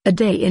A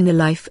day in the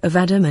life of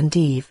Adam and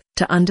Eve.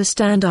 To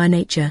understand our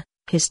nature,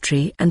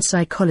 history and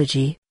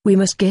psychology, we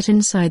must get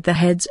inside the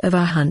heads of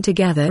our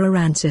hunter-gatherer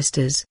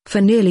ancestors.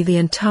 For nearly the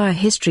entire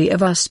history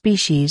of our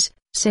species,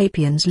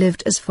 sapiens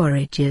lived as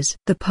foragers.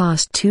 The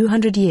past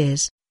 200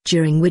 years,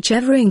 during which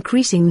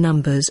ever-increasing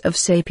numbers of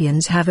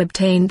sapiens have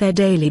obtained their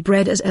daily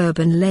bread as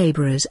urban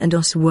laborers and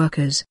os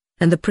workers,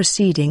 and the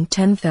preceding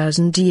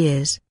 10,000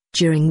 years,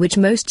 during which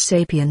most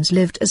sapiens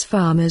lived as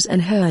farmers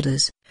and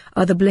herders,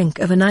 are the blink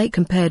of an eye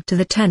compared to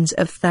the tens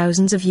of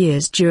thousands of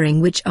years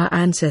during which our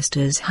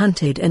ancestors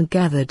hunted and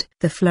gathered.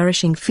 The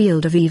flourishing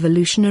field of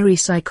evolutionary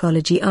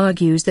psychology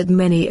argues that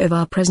many of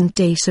our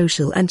present-day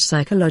social and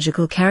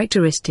psychological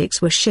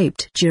characteristics were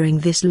shaped during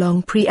this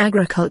long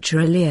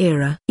pre-agricultural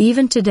era.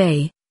 Even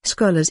today,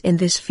 scholars in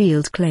this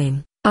field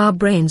claim, our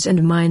brains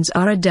and minds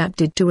are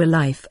adapted to a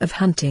life of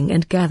hunting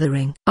and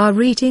gathering.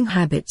 Our eating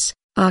habits,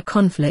 our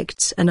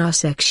conflicts and our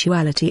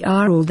sexuality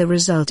are all the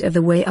result of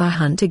the way our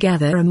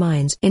hunter-gatherer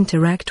minds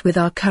interact with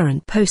our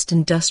current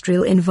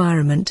post-industrial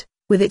environment,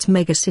 with its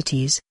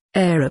megacities,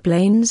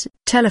 aeroplanes,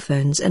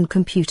 telephones and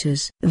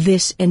computers.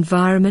 This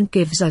environment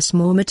gives us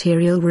more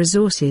material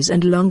resources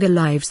and longer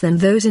lives than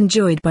those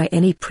enjoyed by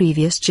any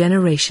previous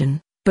generation,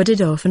 but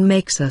it often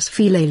makes us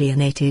feel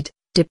alienated,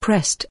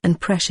 depressed and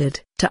pressured.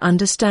 To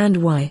understand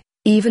why,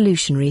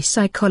 evolutionary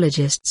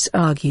psychologists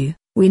argue,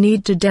 we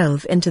need to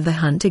delve into the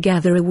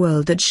hunter-gatherer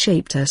world that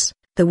shaped us,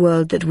 the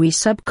world that we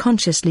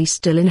subconsciously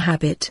still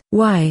inhabit.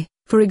 Why,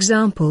 for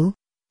example,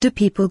 do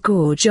people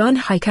gorge on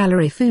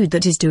high-calorie food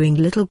that is doing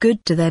little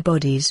good to their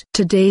bodies?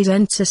 Today's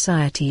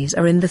societies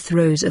are in the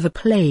throes of a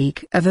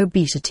plague of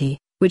obesity,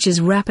 which is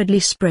rapidly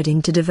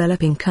spreading to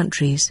developing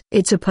countries.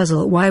 It's a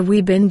puzzle why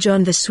we binge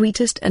on the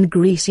sweetest and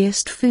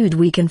greasiest food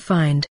we can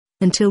find,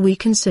 until we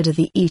consider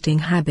the eating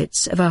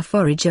habits of our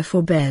forager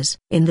forebears.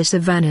 In the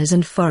savannas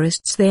and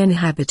forests they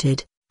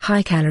inhabited,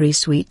 high-calorie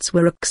sweets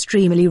were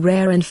extremely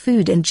rare and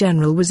food in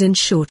general was in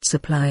short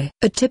supply.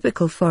 A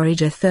typical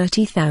forager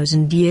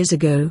 30,000 years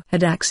ago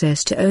had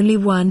access to only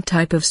one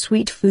type of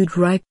sweet food,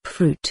 ripe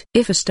fruit.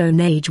 If a Stone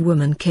Age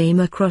woman came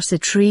across a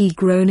tree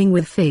groaning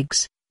with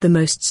figs, the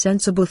most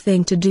sensible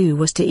thing to do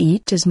was to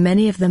eat as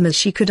many of them as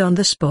she could on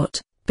the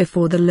spot,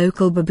 before the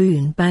local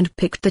baboon band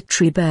picked the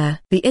tree bare.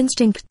 The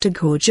instinct to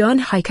gorge on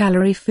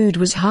high-calorie food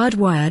was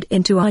hardwired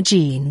into our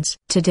genes.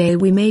 Today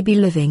we may be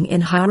living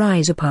in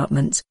high-rise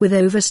apartments with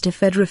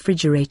overstuffed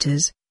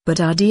refrigerators,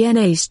 but our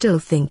DNA still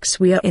thinks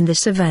we are in the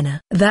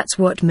savannah. That's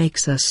what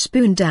makes us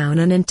spoon down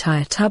an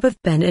entire tub of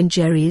Ben &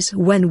 Jerry's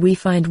when we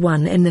find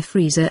one in the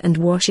freezer and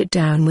wash it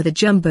down with a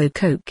jumbo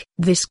Coke.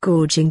 This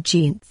gorging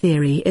gene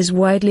theory is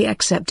widely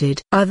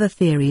accepted. Other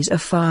theories are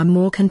far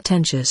more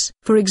contentious.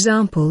 For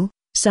example,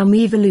 some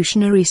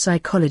evolutionary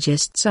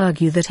psychologists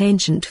argue that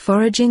ancient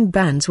foraging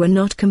bands were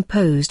not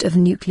composed of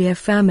nuclear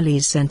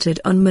families centered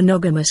on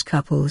monogamous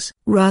couples.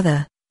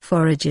 Rather,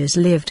 foragers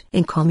lived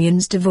in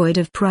communes devoid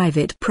of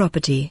private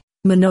property,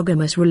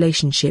 monogamous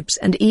relationships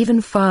and even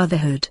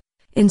fatherhood.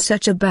 In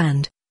such a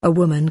band, a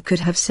woman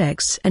could have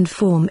sex and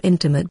form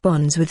intimate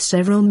bonds with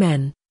several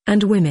men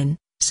and women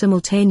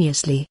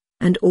simultaneously,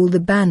 and all the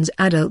band's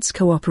adults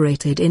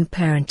cooperated in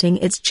parenting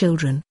its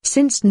children.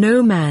 Since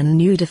no man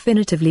knew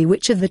definitively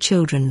which of the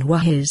children were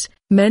his,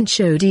 men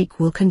showed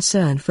equal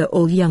concern for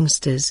all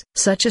youngsters.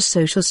 Such a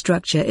social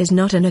structure is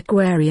not an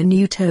Aquarian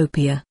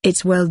utopia.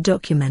 It's well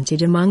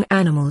documented among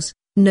animals,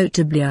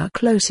 notably our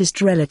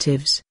closest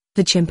relatives,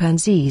 the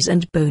chimpanzees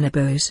and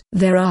bonobos.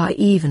 There are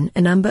even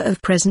a number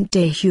of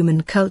present-day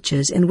human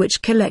cultures in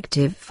which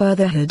collective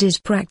fatherhood is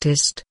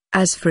practiced,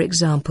 as for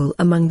example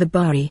among the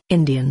Bari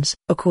Indians.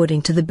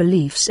 According to the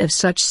beliefs of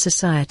such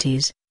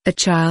societies, a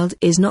child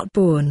is not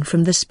born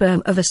from the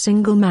sperm of a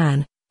single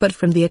man, but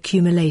from the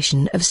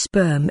accumulation of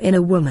sperm in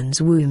a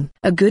woman's womb.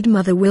 A good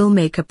mother will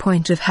make a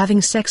point of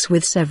having sex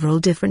with several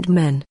different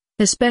men,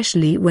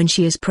 especially when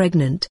she is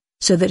pregnant,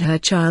 so that her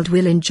child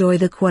will enjoy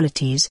the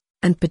qualities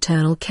and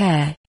paternal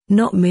care,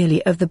 not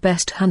merely of the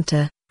best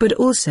hunter, but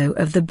also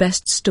of the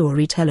best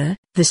storyteller,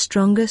 the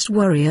strongest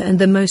warrior and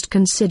the most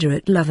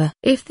considerate lover.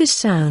 If this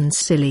sounds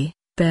silly,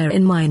 bear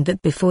in mind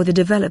that before the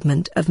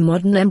development of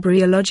modern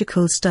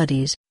embryological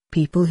studies,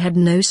 people had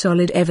no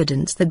solid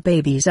evidence that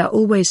babies are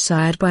always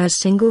sired by a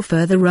single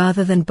father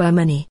rather than by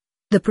many.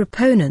 The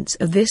proponents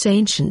of this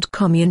ancient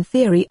commune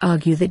theory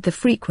argue that the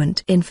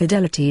frequent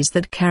infidelities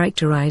that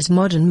characterize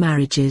modern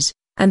marriages,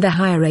 and the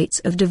higher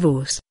rates of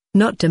divorce,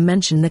 not to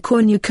mention the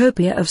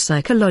cornucopia of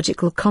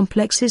psychological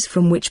complexes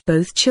from which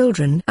both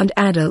children and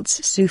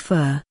adults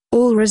suffer,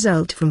 all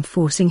result from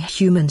forcing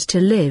humans to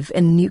live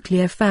in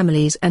nuclear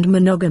families and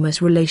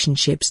monogamous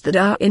relationships that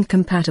are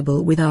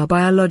incompatible with our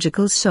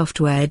biological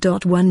software.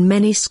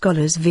 Many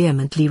scholars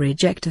vehemently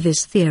reject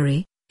this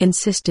theory,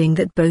 insisting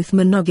that both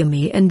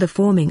monogamy and the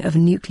forming of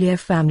nuclear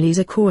families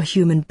are core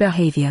human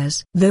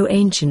behaviors. Though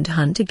ancient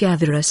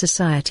hunter-gatherer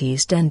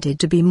societies tended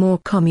to be more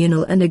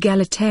communal and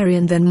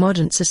egalitarian than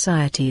modern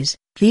societies,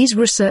 these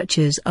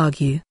researchers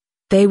argue,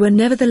 they were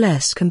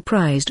nevertheless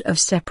comprised of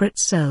separate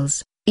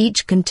cells,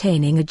 each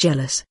containing a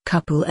jealous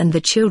couple and the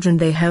children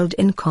they held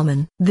in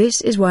common. This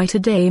is why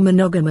today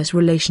monogamous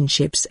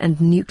relationships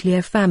and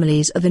nuclear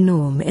families are the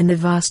norm in the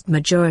vast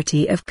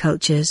majority of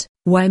cultures,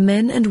 why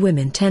men and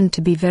women tend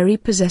to be very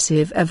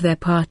possessive of their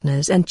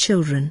partners and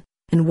children,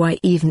 and why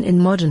even in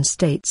modern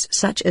states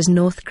such as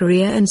North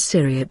Korea and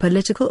Syria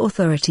political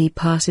authority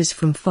passes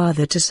from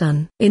father to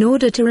son. In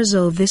order to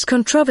resolve this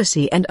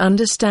controversy and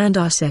understand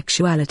our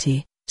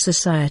sexuality,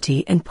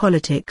 society and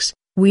politics,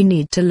 we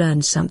need to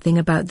learn something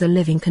about the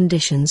living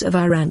conditions of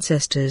our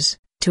ancestors,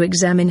 to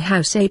examine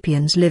how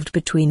sapiens lived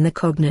between the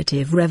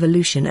cognitive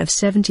revolution of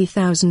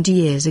 70,000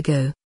 years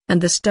ago,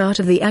 and the start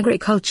of the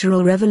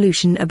agricultural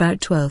revolution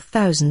about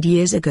 12,000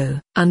 years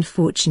ago.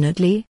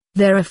 Unfortunately,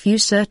 there are few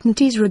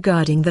certainties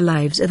regarding the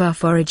lives of our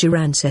forager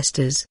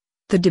ancestors.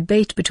 The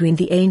debate between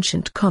the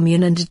ancient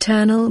commune and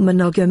eternal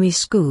monogamy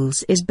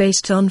schools is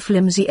based on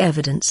flimsy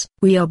evidence.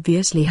 We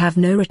obviously have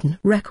no written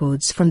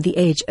records from the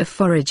age of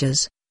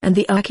foragers, and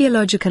the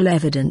archaeological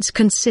evidence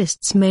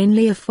consists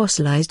mainly of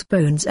fossilized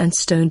bones and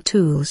stone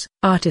tools.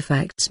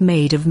 Artifacts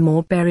made of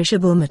more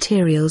perishable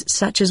materials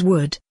such as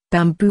wood,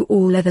 bamboo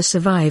or leather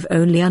survive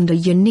only under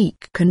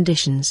unique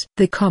conditions.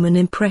 The common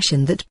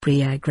impression that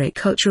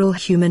pre-agricultural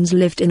humans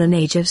lived in an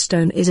age of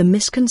stone is a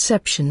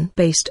misconception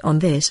based on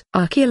this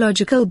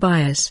archaeological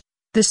bias.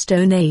 The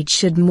Stone Age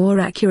should more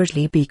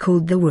accurately be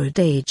called the Wood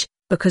Age,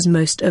 because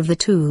most of the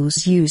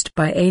tools used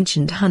by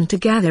ancient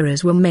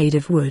hunter-gatherers were made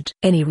of wood.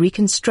 Any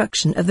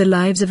reconstruction of the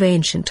lives of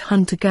ancient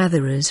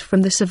hunter-gatherers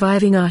from the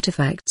surviving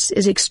artifacts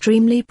is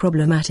extremely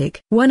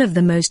problematic. One of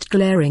the most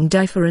glaring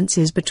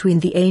differences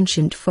between the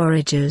ancient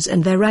foragers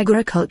and their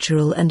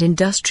agricultural and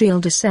industrial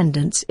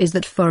descendants is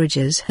that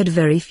foragers had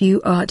very few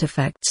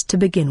artifacts to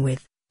begin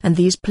with, and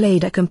these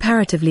played a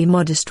comparatively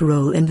modest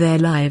role in their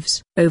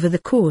lives. Over the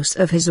course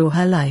of his or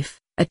her life,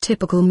 a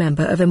typical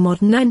member of a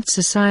modern ant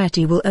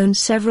society will own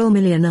several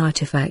million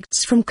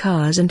artifacts from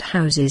cars and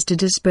houses to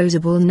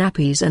disposable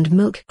nappies and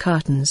milk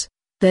cartons.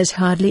 There's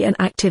hardly an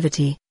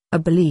activity, a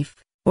belief,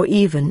 or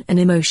even an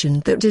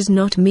emotion that is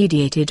not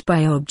mediated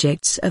by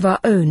objects of our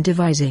own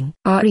devising.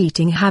 Our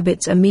eating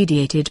habits are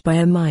mediated by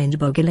a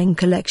mind-boggling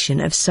collection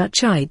of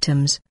such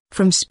items,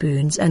 from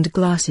spoons and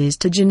glasses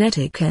to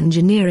genetic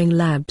engineering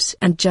labs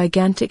and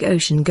gigantic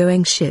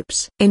ocean-going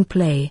ships. In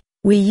play,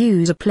 we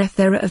use a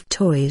plethora of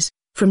toys,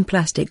 from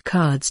plastic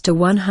cards to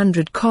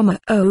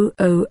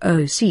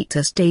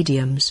 100,000-seater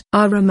stadiums.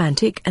 Our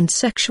romantic and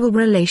sexual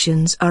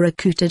relations are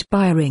accoutred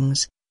by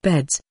rings,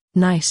 beds,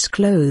 nice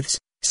clothes,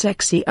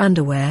 sexy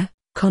underwear,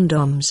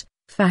 condoms,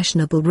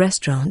 fashionable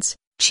restaurants,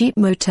 cheap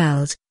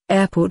motels,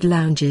 airport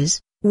lounges,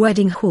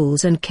 wedding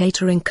halls and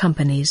catering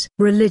companies.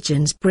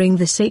 Religions bring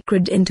the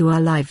sacred into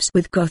our lives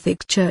with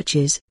Gothic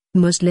churches,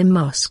 Muslim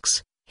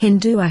mosques,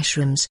 Hindu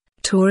ashrams,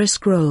 Torah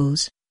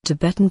scrolls,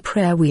 Tibetan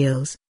prayer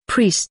wheels,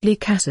 priestly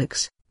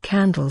cassocks,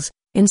 candles,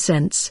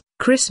 incense,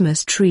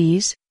 Christmas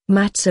trees,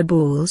 matzah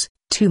balls,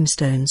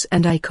 tombstones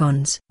and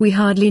icons. We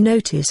hardly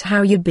notice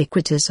how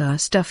ubiquitous our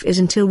stuff is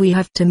until we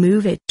have to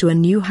move it to a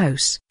new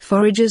house.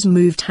 Foragers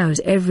moved house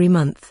every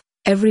month,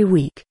 every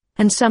week,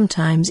 and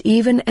sometimes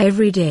even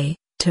every day,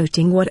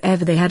 toting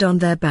whatever they had on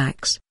their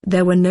backs.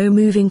 There were no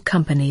moving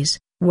companies,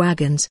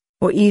 wagons,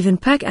 or even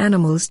pack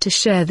animals to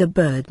share the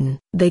burden.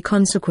 They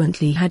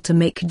consequently had to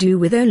make do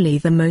with only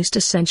the most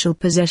essential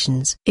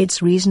possessions.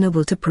 It's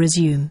reasonable to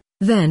presume,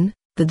 then,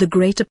 that the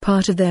greater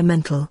part of their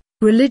mental,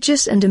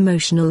 religious and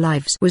emotional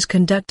lives was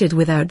conducted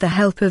without the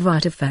help of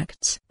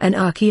artifacts. An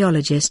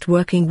archaeologist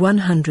working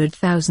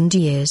 100,000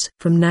 years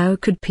from now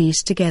could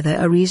piece together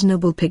a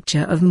reasonable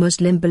picture of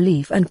Muslim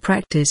belief and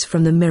practice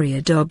from the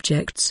myriad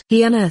objects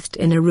he unearthed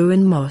in a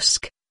ruined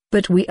mosque.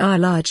 But we are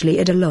largely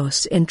at a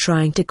loss in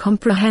trying to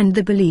comprehend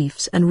the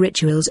beliefs and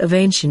rituals of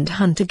ancient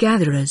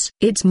hunter-gatherers.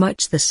 It's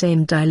much the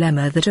same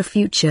dilemma that a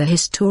future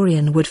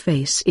historian would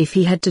face if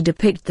he had to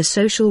depict the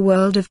social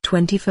world of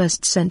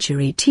 21st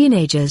century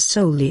teenagers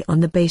solely on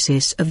the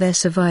basis of their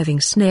surviving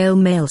snail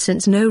mail,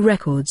 since no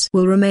records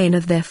will remain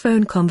of their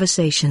phone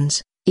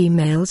conversations,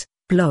 emails,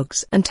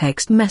 blogs and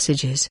text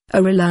messages.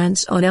 A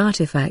reliance on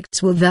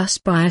artifacts will thus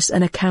bias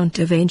an account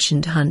of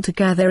ancient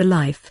hunter-gatherer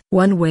life.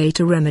 One way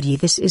to remedy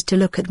this is to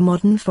look at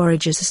modern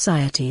forager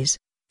societies.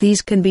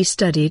 These can be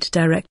studied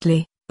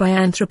directly, by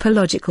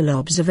anthropological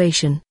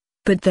observation,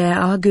 but there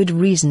are good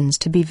reasons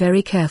to be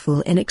very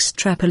careful in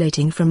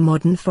extrapolating from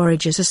modern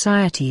forager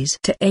societies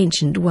to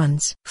ancient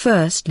ones.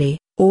 Firstly,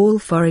 all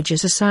forager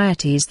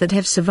societies that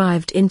have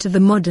survived into the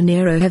modern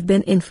era have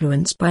been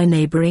influenced by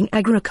neighboring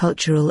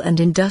agricultural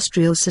and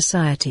industrial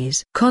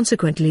societies.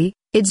 Consequently,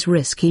 it's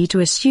risky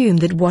to assume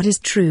that what is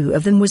true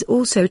of them was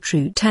also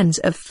true tens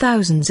of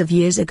thousands of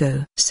years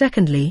ago.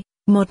 Secondly,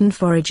 modern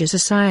forager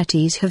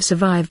societies have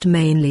survived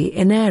mainly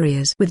in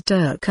areas with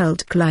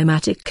difficult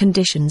climatic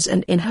conditions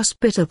and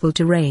inhospitable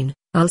terrain,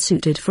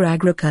 ill-suited for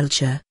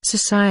agriculture.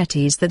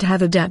 Societies that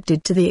have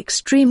adapted to the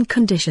extreme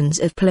conditions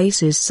of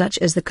places such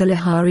as the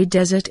Kalahari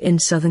Desert in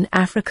southern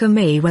Africa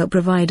may well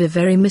provide a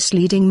very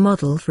misleading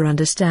model for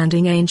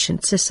understanding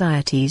ancient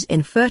societies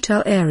in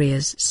fertile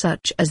areas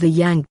such as the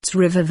Yangtze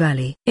River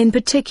Valley. In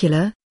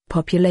particular,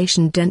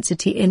 Population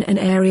density in an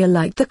area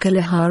like the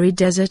Kalahari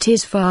Desert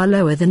is far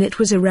lower than it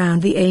was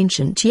around the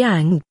ancient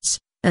Yangtze,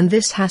 and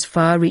this has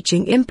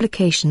far-reaching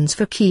implications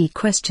for key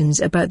questions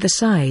about the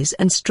size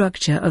and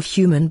structure of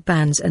human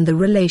bands and the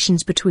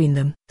relations between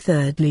them.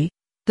 Thirdly,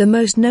 the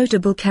most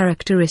notable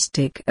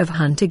characteristic of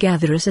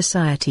hunter-gatherer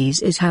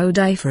societies is how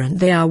different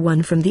they are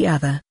one from the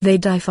other. They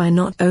differ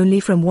not only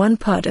from one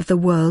part of the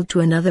world to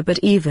another but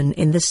even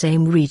in the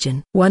same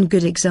region. One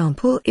good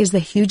example is the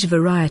huge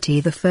variety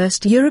the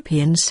first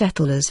European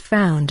settlers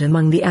found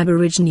among the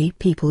Aborigine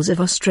peoples of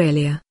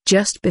Australia.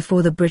 Just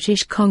before the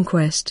British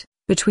conquest,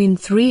 between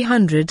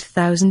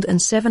 300,000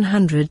 and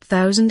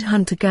 700,000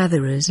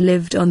 hunter-gatherers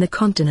lived on the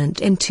continent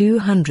in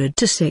 200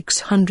 to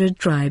 600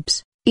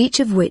 tribes,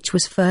 each of which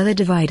was further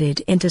divided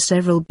into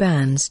several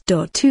bands.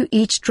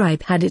 Each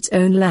tribe had its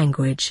own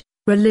language,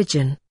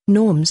 religion,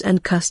 norms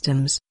and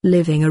customs.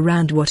 Living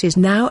around what is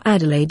now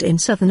Adelaide in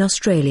southern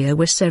Australia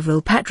were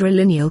several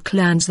patrilineal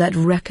clans that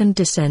reckoned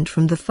descent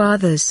from the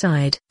father's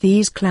side.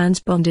 These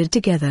clans bonded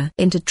together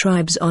into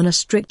tribes on a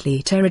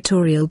strictly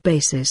territorial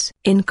basis.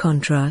 In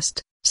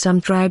contrast, some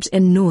tribes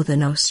in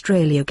northern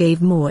Australia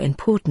gave more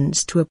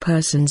importance to a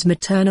person's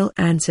maternal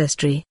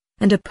ancestry,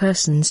 and a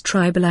person's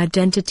tribal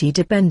identity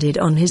depended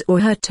on his or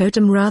her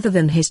totem rather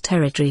than his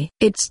territory.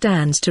 It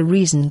stands to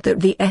reason that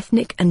the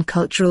ethnic and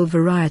cultural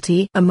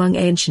variety among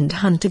ancient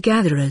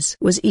hunter-gatherers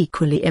was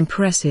equally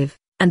impressive,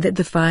 and that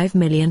the 5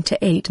 million to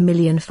 8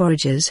 million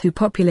foragers who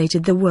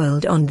populated the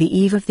world on the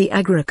eve of the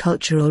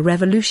agricultural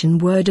revolution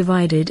were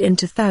divided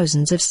into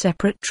thousands of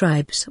separate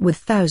tribes with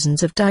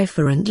thousands of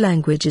different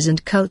languages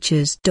and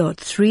cultures.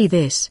 3.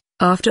 This,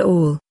 after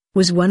all,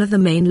 was one of the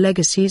main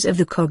legacies of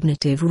the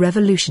cognitive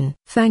revolution.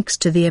 Thanks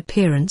to the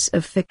appearance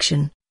of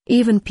fiction,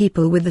 even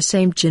people with the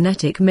same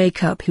genetic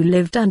makeup who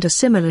lived under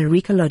similar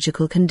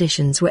ecological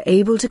conditions were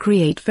able to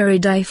create very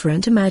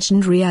different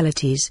imagined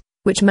realities,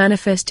 which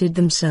manifested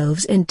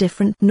themselves in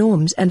different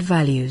norms and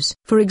values.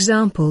 For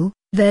example,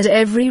 there's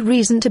every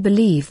reason to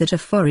believe that a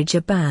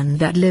forager band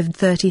that lived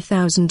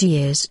 30,000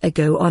 years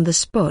ago on the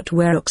spot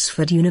where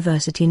Oxford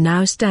University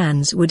now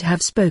stands would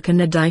have spoken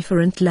a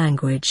different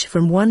language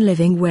from one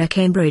living where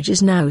Cambridge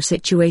is now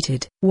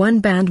situated.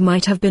 One band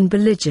might have been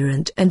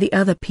belligerent and the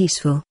other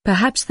peaceful.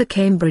 Perhaps the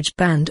Cambridge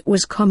band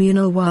was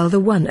communal while the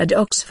one at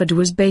Oxford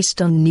was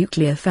based on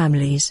nuclear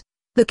families.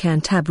 The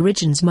Kent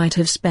Aborigines might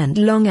have spent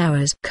long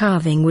hours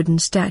carving wooden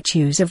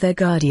statues of their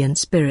guardian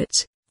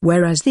spirits,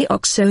 whereas the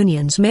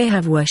Oxonians may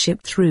have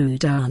worshipped through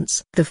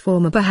dance. The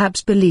former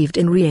perhaps believed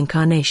in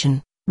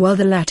reincarnation, while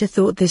the latter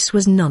thought this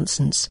was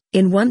nonsense.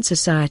 In one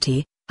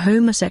society,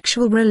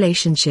 homosexual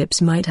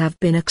relationships might have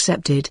been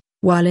accepted,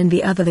 while in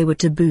the other they were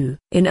taboo.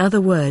 In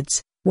other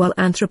words, while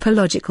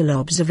anthropological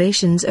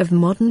observations of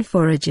modern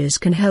foragers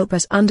can help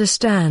us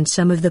understand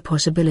some of the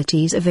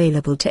possibilities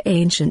available to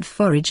ancient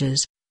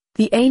foragers,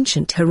 the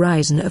ancient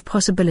horizon of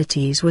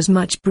possibilities was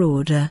much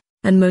broader,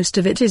 and most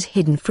of it is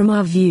hidden from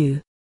our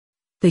view.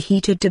 The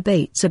heated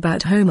debates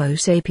about Homo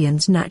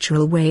sapiens'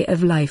 natural way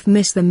of life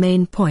miss the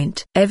main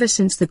point. Ever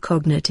since the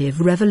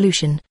cognitive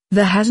revolution,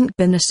 there hasn't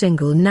been a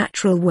single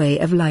natural way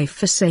of life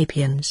for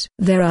sapiens.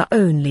 There are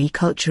only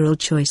cultural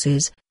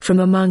choices, from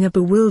among a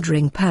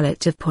bewildering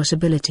palette of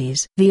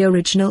possibilities. The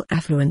original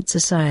affluent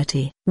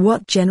society.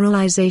 What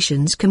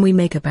generalizations can we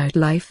make about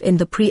life in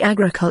the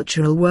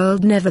pre-agricultural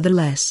world?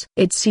 Nevertheless,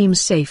 it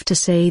seems safe to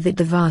say that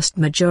the vast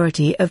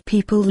majority of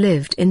people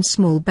lived in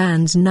small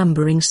bands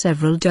numbering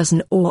several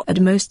dozen or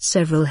at most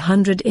several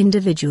hundred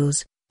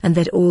individuals, and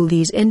that all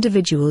these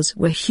individuals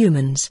were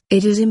humans.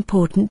 It is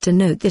important to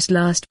note this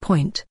last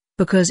point,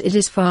 because it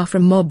is far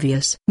from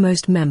obvious.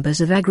 Most members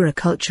of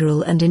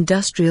agricultural and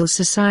industrial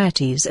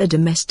societies are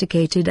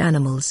domesticated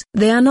animals.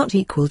 They are not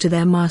equal to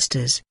their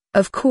masters,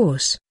 of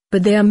course,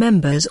 but they are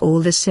members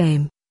all the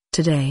same.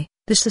 Today,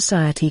 the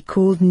society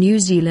called New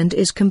Zealand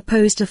is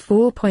composed of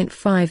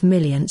 4.5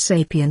 million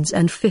sapiens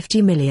and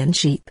 50 million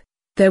sheep.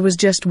 There was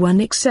just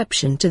one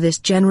exception to this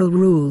general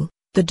rule.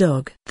 The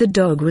dog. The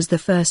dog was the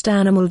first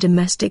animal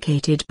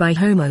domesticated by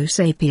Homo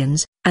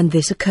sapiens, and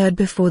this occurred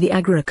before the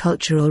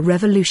agricultural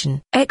revolution.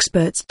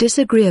 Experts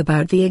disagree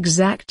about the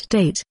exact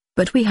date,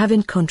 but we have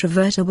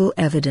incontrovertible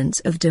evidence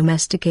of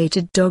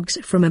domesticated dogs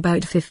from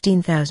about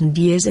 15,000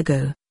 years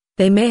ago.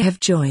 They may have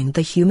joined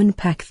the human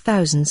pack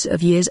thousands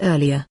of years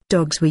earlier.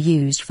 Dogs were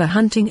used for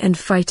hunting and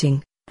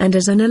fighting, and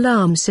as an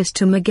alarm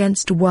system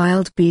against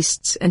wild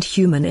beasts and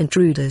human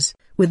intruders.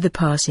 With the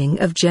passing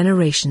of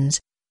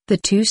generations, the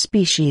two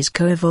species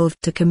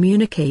co-evolved to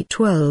communicate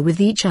well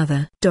with each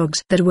other.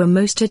 Dogs that were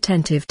most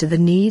attentive to the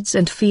needs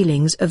and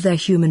feelings of their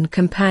human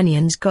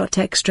companions got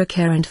extra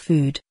care and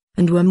food,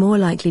 and were more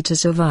likely to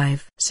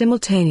survive.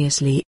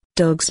 Simultaneously,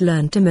 dogs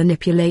learned to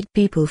manipulate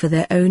people for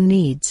their own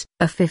needs.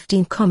 A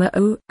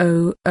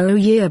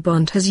 15,000-year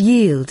bond has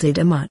yielded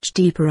a much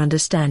deeper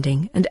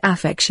understanding and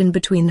affection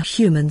between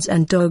humans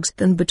and dogs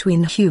than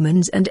between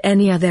humans and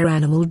any other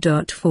animal.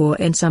 For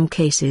in some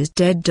cases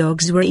dead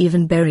dogs were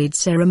even buried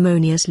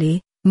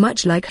ceremoniously,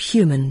 much like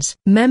humans.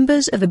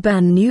 Members of a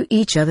band knew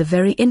each other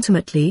very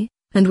intimately,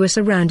 and were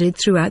surrounded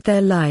throughout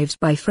their lives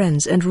by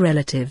friends and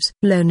relatives.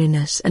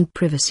 Loneliness and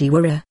privacy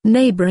were rare.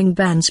 Neighboring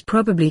bands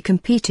probably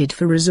competed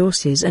for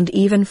resources and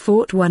even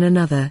fought one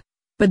another.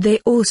 But they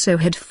also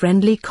had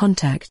friendly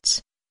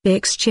contacts. They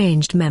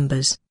exchanged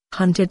members,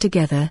 hunted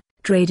together,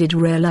 traded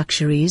rare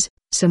luxuries,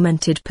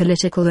 cemented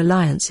political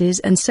alliances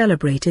and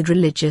celebrated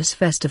religious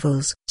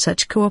festivals.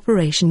 Such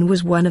cooperation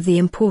was one of the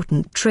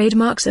important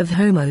trademarks of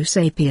Homo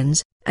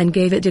sapiens, and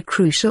gave it a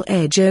crucial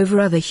edge over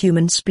other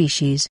human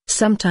species.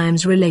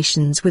 Sometimes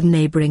relations with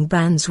neighboring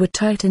bands were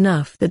tight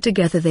enough that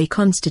together they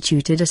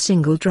constituted a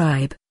single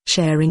tribe,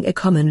 sharing a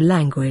common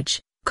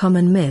language,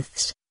 common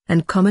myths,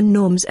 and common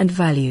norms and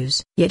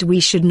values. Yet we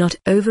should not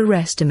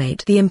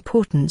overestimate the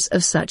importance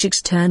of such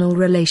external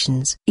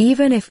relations.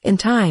 Even if in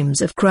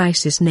times of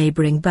crisis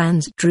neighboring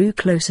bands drew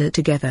closer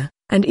together,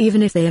 and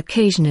even if they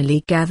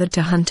occasionally gathered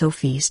to hunt or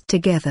feast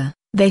together,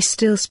 they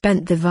still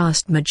spent the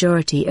vast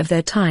majority of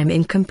their time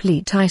in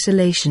complete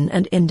isolation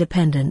and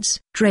independence.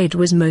 Trade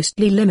was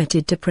mostly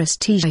limited to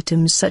prestige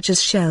items such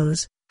as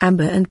shells,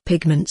 amber and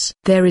pigments.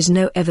 There is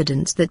no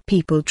evidence that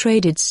people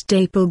traded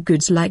staple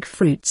goods like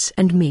fruits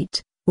and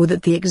meat, or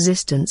that the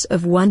existence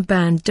of one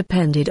band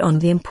depended on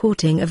the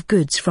importing of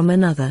goods from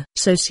another.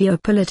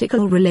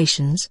 Socio-political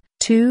relations,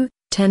 too,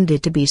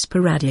 tended to be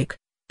sporadic.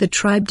 The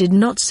tribe did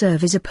not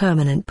serve as a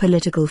permanent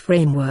political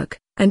framework,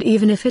 and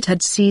even if it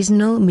had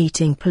seasonal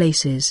meeting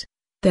places,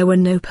 there were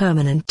no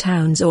permanent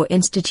towns or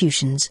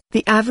institutions.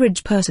 The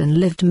average person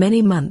lived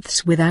many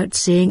months without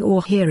seeing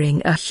or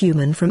hearing a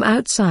human from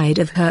outside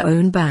of her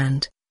own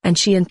band, and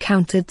she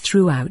encountered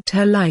throughout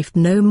her life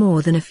no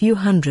more than a few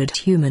hundred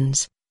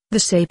humans. The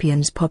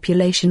sapiens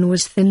population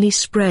was thinly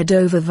spread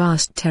over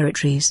vast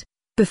territories.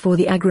 Before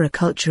the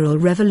agricultural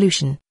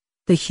revolution,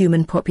 the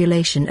human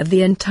population of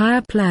the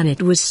entire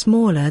planet was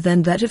smaller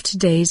than that of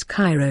today's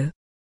Cairo.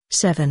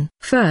 7.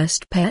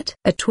 First pet.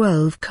 A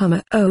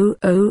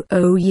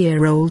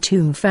 12,000-year-old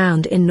tomb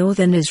found in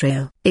northern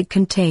Israel. It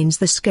contains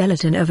the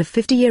skeleton of a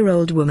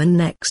 50-year-old woman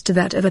next to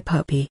that of a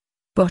puppy.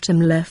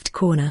 Bottom left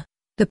corner.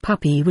 The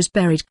puppy was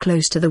buried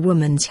close to the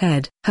woman's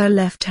head. Her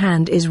left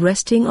hand is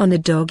resting on the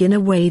dog in a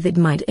way that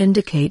might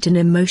indicate an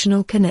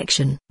emotional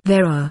connection.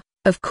 There are,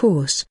 of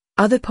course,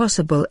 other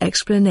possible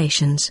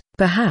explanations.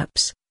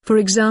 Perhaps, for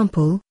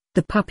example,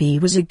 the puppy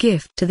was a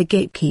gift to the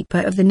gatekeeper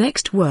of the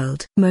next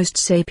world. Most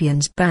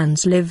sapiens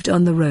bands lived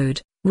on the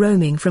road,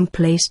 roaming from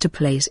place to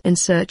place in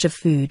search of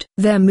food.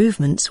 Their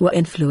movements were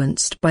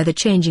influenced by the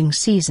changing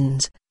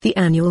seasons, the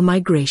annual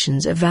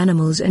migrations of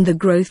animals and the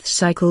growth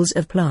cycles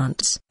of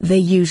plants. They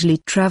usually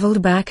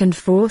traveled back and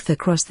forth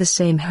across the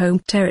same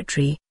home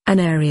territory, an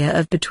area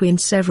of between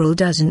several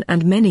dozen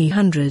and many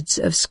hundreds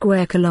of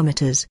square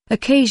kilometers.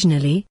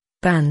 Occasionally,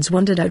 bands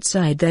wandered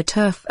outside their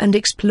turf and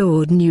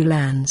explored new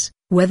lands,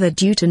 whether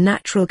due to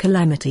natural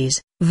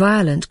calamities,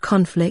 violent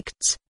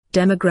conflicts,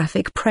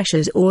 demographic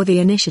pressures or the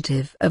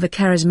initiative of a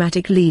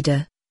charismatic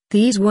leader.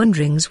 These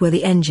wanderings were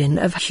the engine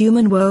of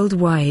human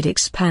worldwide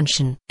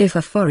expansion. If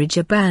a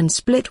forager band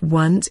split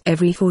once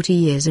every 40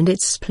 years and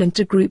its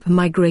splinter group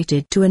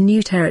migrated to a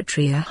new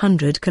territory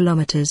 100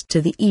 kilometers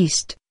to the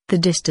east, the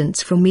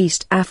distance from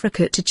East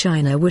Africa to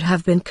China would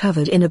have been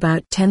covered in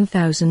about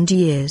 10,000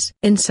 years.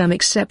 In some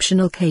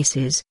exceptional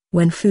cases,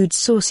 when food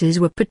sources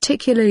were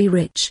particularly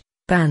rich,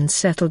 bands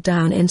settled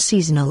down in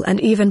seasonal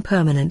and even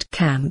permanent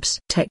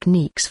camps.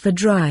 Techniques for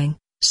drying,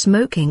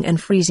 smoking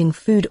and freezing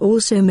food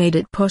also made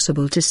it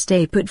possible to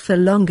stay put for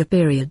longer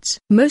periods.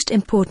 Most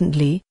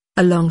importantly,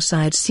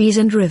 alongside seas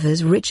and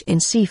rivers rich in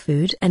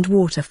seafood and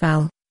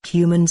waterfowl,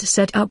 humans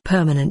set up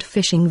permanent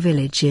fishing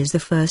villages, the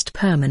first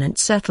permanent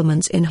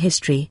settlements in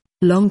history,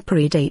 long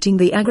predating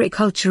the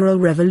agricultural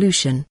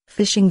revolution.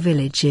 Fishing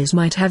villages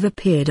might have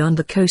appeared on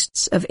the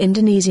coasts of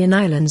Indonesian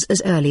islands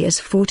as early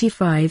as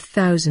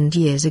 45,000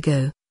 years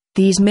ago.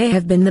 These may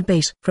have been the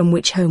base from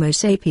which Homo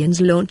sapiens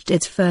launched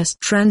its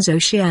first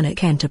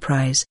transoceanic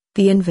enterprise,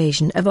 the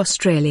invasion of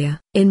Australia.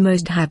 In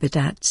most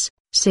habitats,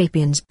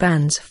 sapiens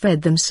bands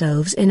fed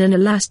themselves in an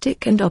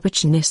elastic and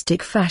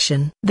opportunistic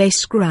fashion. They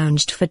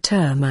scrounged for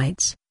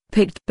termites,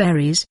 picked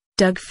berries,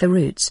 dug for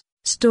roots,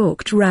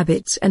 stalked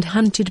rabbits and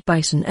hunted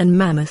bison and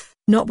mammoth.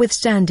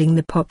 Notwithstanding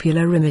the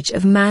popular image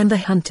of man the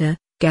hunter,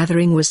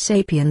 gathering was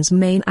sapiens'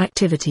 main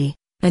activity,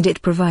 and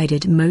it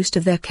provided most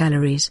of their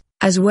calories,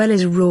 as well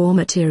as raw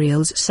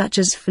materials such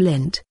as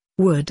flint,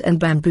 wood and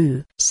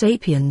bamboo.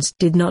 Sapiens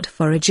did not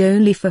forage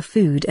only for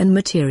food and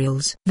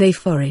materials. They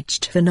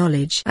foraged for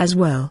knowledge as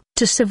well.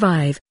 To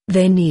survive,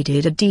 they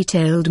needed a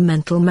detailed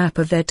mental map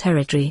of their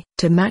territory.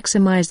 To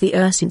maximize the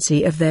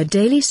urgency of their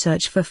daily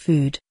search for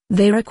food,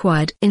 they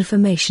required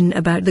information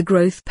about the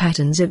growth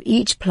patterns of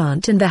each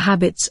plant and the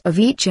habits of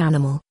each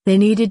animal. They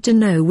needed to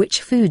know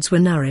which foods were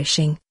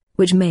nourishing,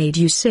 which made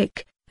you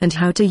sick, and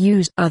how to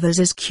use others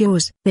as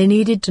cures. They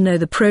needed to know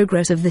the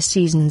progress of the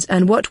seasons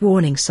and what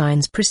warning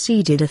signs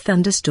preceded a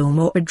thunderstorm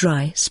or a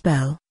dry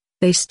spell.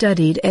 They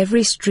studied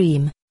every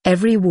stream,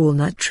 every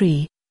walnut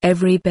tree,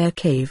 every bear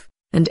cave,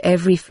 and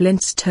every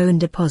flintstone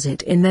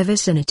deposit in their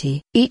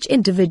vicinity. Each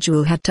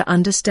individual had to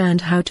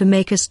understand how to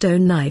make a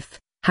stone knife,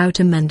 how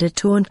to mend a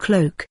torn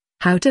cloak,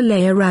 how to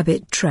lay a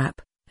rabbit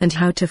trap, and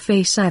how to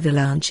face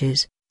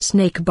avalanches,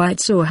 snake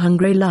bites or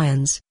hungry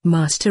lions.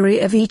 Mastery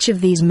of each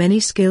of these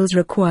many skills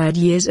required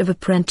years of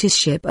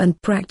apprenticeship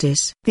and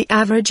practice. The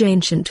average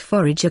ancient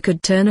forager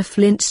could turn a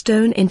flint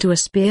stone into a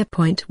spear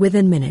point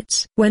within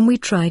minutes. When we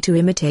try to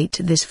imitate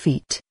this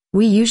feat,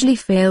 we usually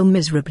fail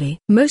miserably.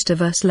 Most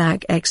of us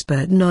lack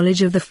expert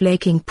knowledge of the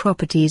flaking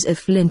properties of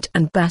flint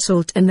and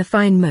basalt and the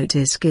fine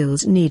motor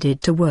skills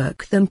needed to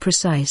work them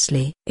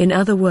precisely. In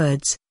other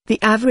words,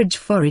 the average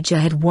forager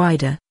had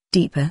wider,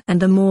 deeper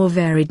and a more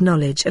varied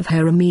knowledge of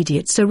her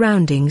immediate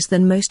surroundings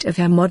than most of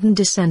her modern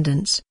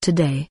descendants.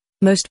 Today,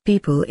 most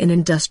people in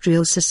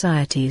industrial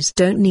societies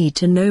don't need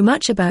to know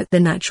much about the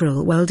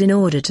natural world in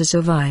order to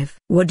survive.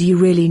 What do you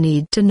really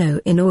need to know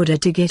in order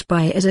to get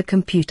by as a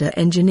computer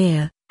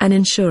engineer, an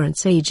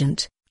insurance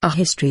agent, a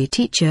history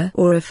teacher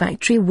or a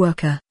factory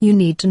worker? You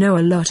need to know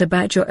a lot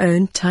about your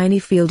own tiny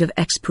field of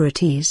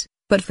expertise.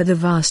 But for the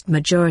vast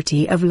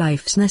majority of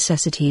life's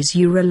necessities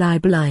you rely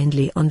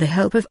blindly on the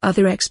help of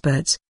other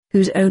experts,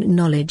 whose own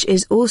knowledge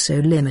is also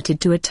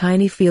limited to a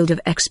tiny field of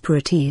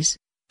expertise.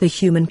 The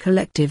human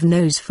collective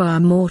knows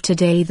far more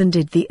today than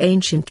did the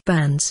ancient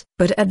bands.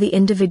 But at the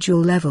individual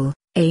level,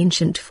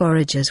 ancient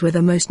foragers were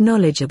the most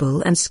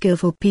knowledgeable and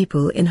skillful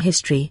people in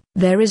history.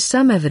 There is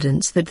some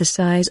evidence that the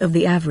size of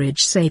the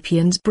average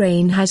sapiens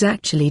brain has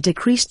actually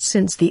decreased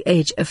since the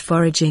age of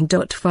foraging.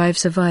 5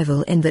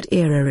 Survival in that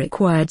era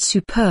required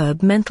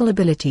superb mental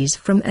abilities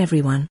from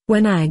everyone.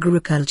 When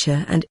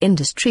agriculture and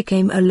industry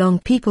came along,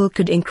 people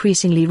could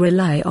increasingly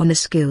rely on the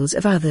skills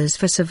of others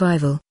for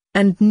survival,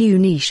 and new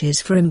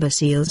niches for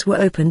imbeciles were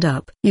opened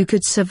up. You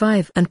could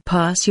survive and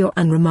pass your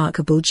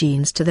unremarkable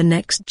genes to the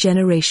next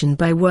generation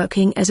by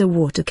working as a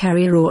water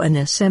carrier or an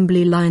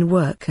assembly line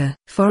worker.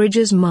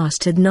 Foragers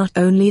mastered not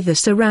only the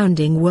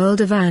surrounding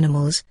world of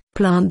animals,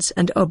 plants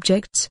and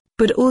objects,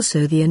 but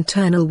also the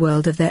internal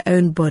world of their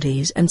own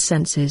bodies and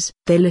senses.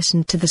 They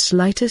listened to the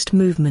slightest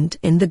movement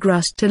in the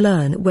grass to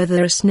learn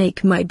whether a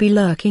snake might be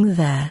lurking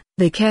there.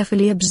 They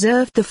carefully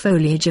observed the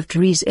foliage of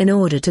trees in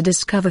order to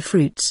discover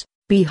fruits,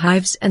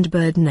 beehives and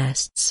bird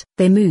nests.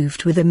 They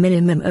moved with a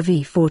minimum of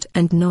effort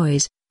and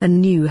noise,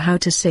 and knew how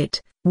to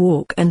sit,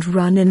 walk and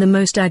run in the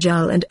most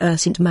agile and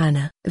efficient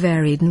manner.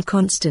 Varied and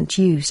constant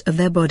use of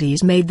their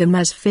bodies made them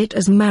as fit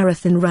as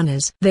marathon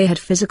runners. They had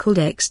physical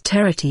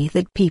dexterity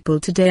that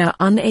people today are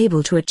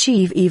unable to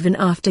achieve even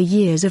after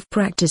years of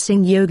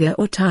practicing yoga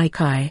or tai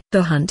chi.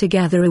 The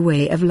hunter-gatherer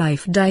way of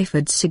life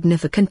differed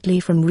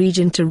significantly from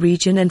region to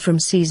region and from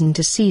season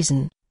to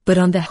season. But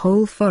on the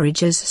whole,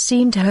 foragers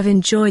seem to have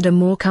enjoyed a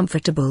more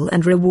comfortable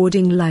and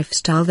rewarding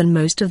lifestyle than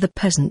most of the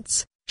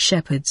peasants,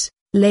 shepherds,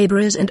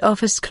 laborers and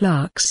office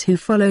clerks who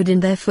followed in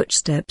their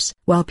footsteps.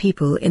 While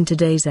people in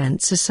today's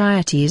ant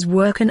societies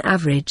work an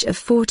average of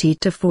 40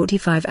 to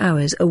 45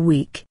 hours a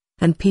week,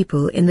 and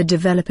people in the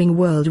developing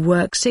world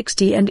work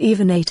 60 and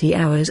even 80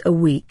 hours a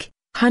week,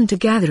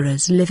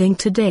 hunter-gatherers living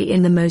today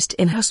in the most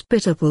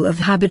inhospitable of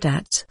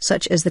habitats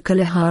such as the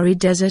Kalahari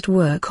Desert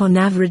work on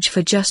average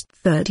for just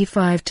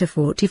 35 to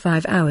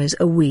 45 hours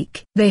a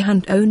week. They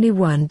hunt only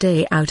 1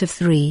 day out of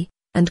 3,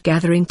 and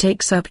gathering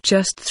takes up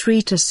just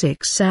 3 to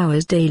 6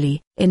 hours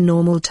daily. In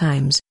normal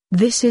times,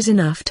 this is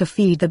enough to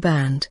feed the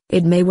band.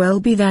 It may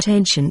well be that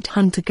ancient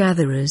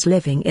hunter-gatherers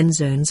living in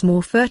zones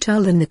more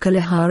fertile than the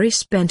Kalahari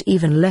spent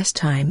even less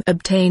time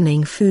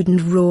obtaining food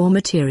and raw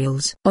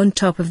materials. On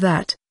top of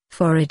that,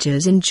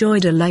 foragers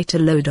enjoyed a lighter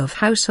load of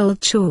household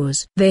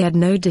chores. They had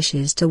no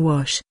dishes to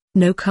wash,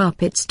 no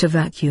carpets to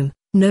vacuum,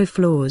 no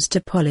floors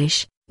to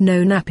polish,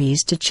 no nappies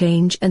to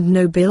change and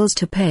no bills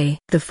to pay.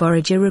 The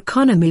forager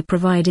economy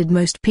provided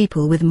most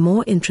people with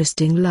more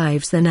interesting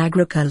lives than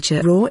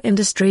agriculture or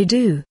industry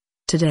do.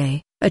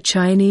 Today, a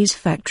Chinese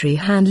factory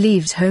hand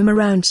leaves home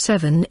around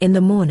 7 in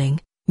the morning,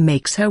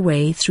 makes her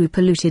way through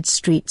polluted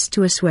streets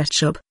to a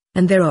sweatshop,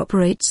 and there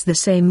operates the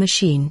same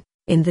machine,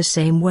 in the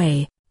same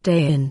way,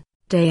 day in,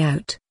 day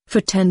out, for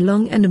 10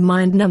 long and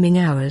mind-numbing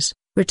hours,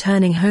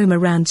 returning home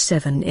around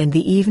 7 in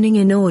the evening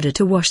in order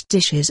to wash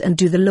dishes and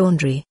do the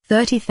laundry.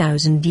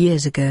 30,000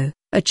 years ago,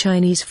 a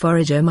Chinese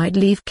forager might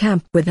leave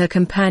camp with her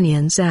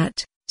companions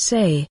at,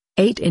 say,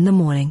 8 in the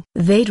morning.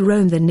 They'd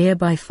roam the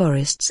nearby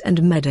forests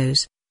and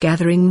meadows,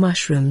 gathering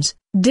mushrooms,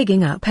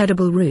 digging up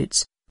edible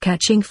roots,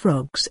 catching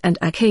frogs and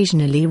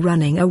occasionally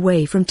running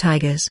away from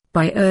tigers.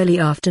 By early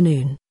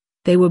afternoon,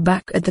 they were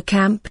back at the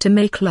camp to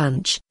make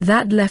lunch.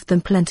 That left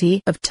them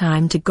plenty of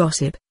time to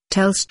gossip,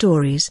 tell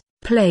stories,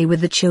 play with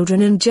the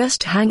children and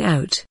just hang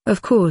out.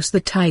 Of course the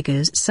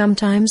tigers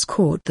sometimes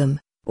caught them,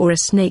 or a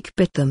snake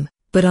bit them,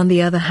 but on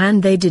the other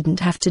hand they didn't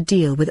have to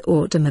deal with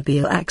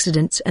automobile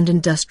accidents and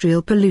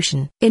industrial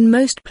pollution. In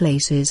most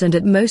places and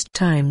at most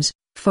times,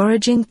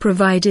 foraging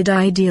provided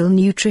ideal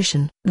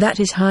nutrition. That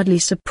is hardly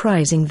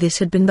surprising. This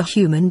had been the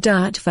human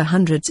diet for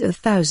hundreds of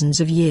thousands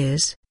of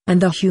years, and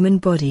the human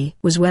body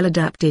was well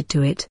adapted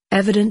to it.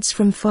 Evidence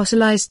from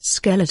fossilized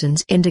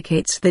skeletons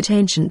indicates that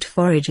ancient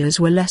foragers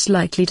were less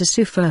likely to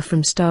suffer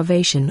from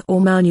starvation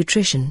or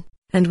malnutrition,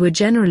 and were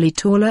generally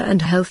taller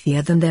and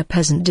healthier than their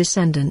peasant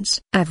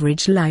descendants.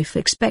 Average life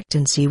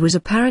expectancy was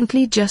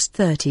apparently just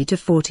 30 to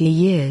 40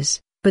 years,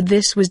 but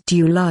this was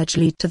due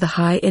largely to the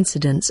high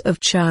incidence of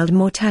child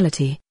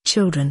mortality.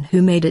 Children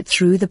who made it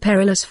through the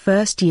perilous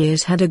first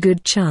years had a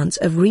good chance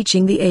of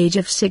reaching the age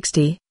of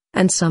 60,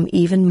 and some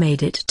even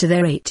made it to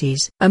their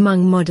 80s.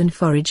 Among modern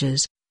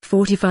foragers,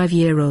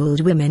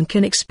 45-year-old women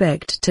can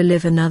expect to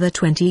live another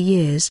 20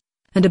 years,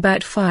 and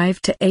about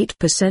 5 to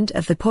 8%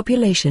 of the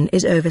population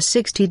is over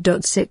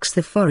 60.6.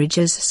 The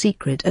foragers'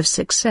 secret of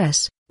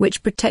success,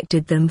 which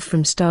protected them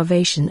from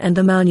starvation and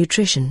the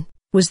malnutrition,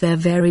 was their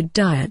varied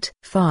diet.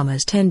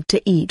 Farmers tend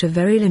to eat a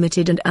very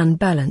limited and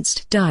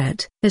unbalanced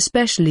diet,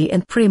 especially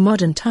in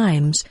pre-modern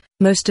times.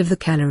 Most of the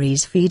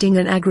calories feeding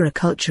an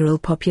agricultural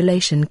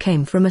population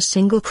came from a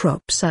single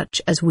crop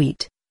such as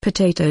wheat,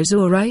 potatoes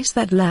or rice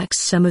that lacks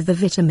some of the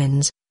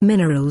vitamins,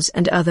 minerals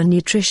and other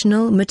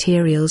nutritional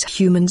materials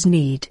humans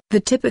need.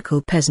 The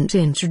typical peasant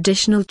in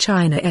traditional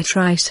China ate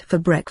rice for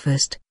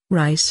breakfast,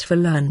 rice for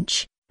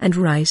lunch, and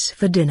rice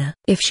for dinner.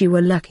 If she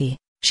were lucky,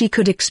 she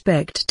could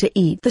expect to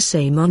eat the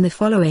same on the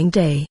following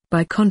day.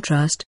 By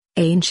contrast,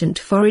 ancient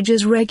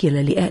foragers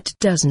regularly ate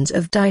dozens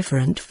of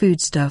different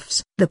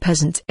foodstuffs. The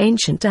peasant's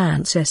ancient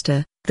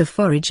ancestor, the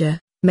forager,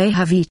 may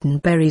have eaten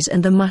berries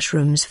and the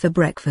mushrooms for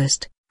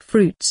breakfast,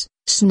 fruits,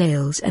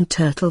 snails and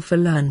turtle for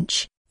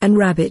lunch, and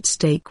rabbit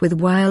steak with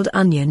wild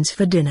onions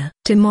for dinner.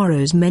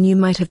 Tomorrow's menu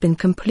might have been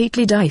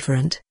completely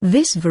different.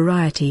 This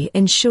variety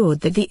ensured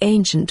that the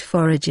ancient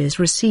foragers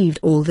received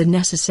all the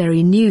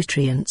necessary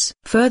nutrients.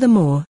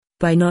 Furthermore,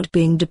 by not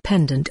being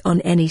dependent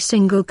on any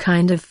single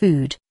kind of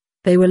food,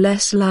 they were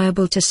less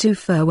liable to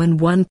suffer when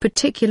one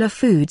particular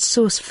food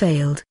source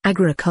failed.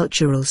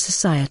 Agricultural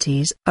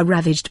societies are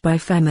ravaged by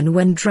famine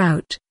when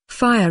drought,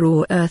 fire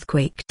or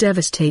earthquake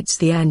devastates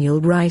the annual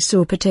rice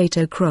or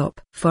potato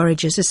crop.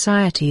 Forager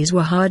societies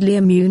were hardly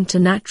immune to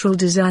natural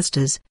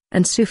disasters,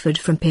 and suffered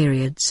from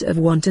periods of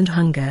want and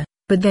hunger,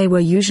 but they were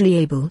usually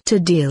able to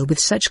deal with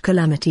such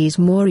calamities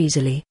more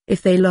easily.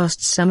 If they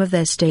lost some of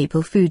their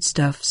staple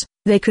foodstuffs,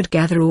 they could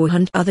gather or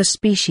hunt other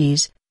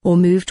species, or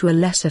move to a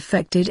less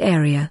affected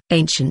area.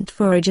 Ancient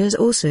foragers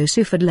also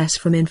suffered less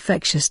from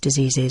infectious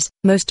diseases.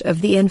 Most of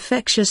the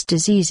infectious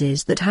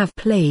diseases that have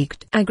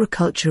plagued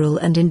agricultural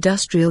and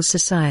industrial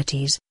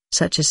societies,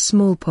 such as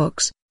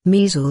smallpox,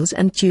 measles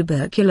and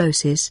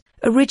tuberculosis,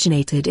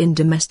 originated in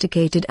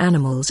domesticated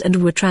animals and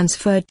were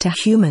transferred to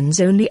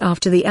humans only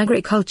after the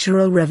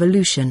agricultural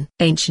revolution.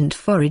 Ancient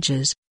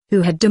foragers,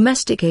 who had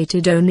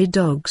domesticated only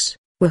dogs,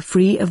 were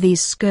free of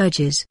these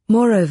scourges.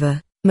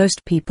 Moreover,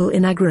 most people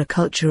in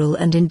agricultural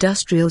and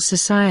industrial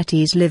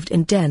societies lived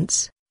in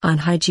dense,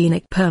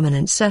 unhygienic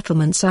permanent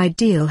settlements,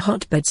 ideal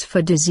hotbeds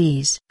for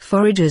disease.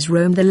 Foragers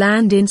roamed the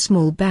land in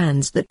small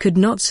bands that could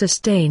not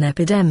sustain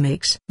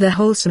epidemics. The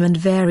wholesome and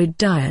varied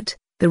diet,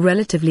 the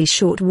relatively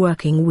short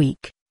working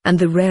week, and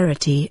the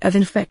rarity of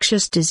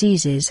infectious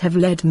diseases have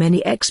led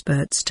many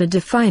experts to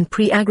define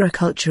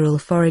pre-agricultural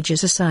forager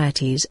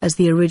societies as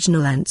the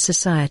original ant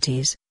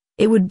societies.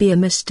 It would be a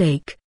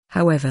mistake,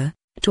 however,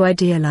 to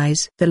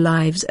idealize the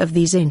lives of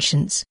these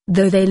ancients.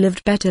 Though they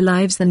lived better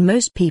lives than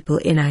most people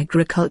in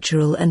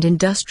agricultural and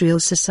industrial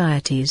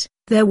societies,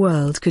 their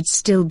world could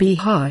still be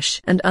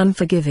harsh and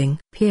unforgiving.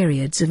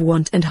 Periods of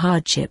want and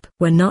hardship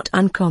were not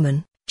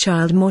uncommon,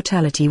 child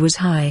mortality was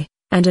high,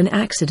 and an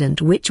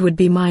accident which would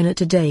be minor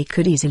today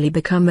could easily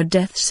become a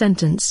death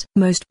sentence.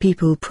 Most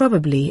people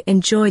probably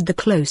enjoyed the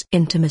close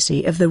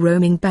intimacy of the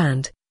roaming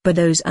band, but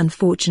those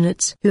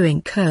unfortunates who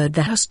incurred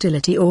the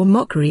hostility or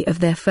mockery of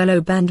their fellow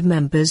band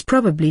members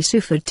probably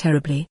suffered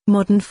terribly.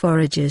 Modern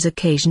foragers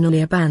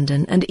occasionally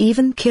abandon and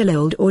even kill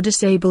old or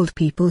disabled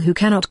people who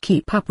cannot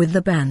keep up with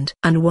the band.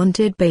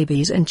 Unwanted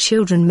babies and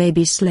children may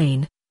be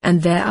slain,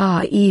 and there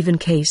are even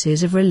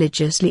cases of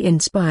religiously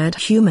inspired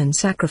human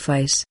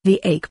sacrifice. The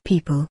Ache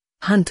people,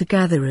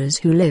 hunter-gatherers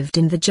who lived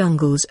in the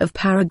jungles of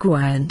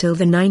Paraguay until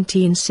the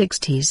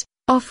 1960s,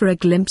 offer a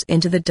glimpse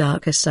into the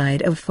darker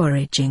side of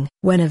foraging.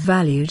 When a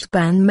valued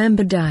band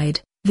member died,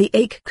 the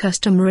Ache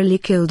customarily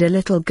killed a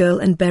little girl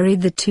and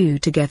buried the two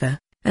together.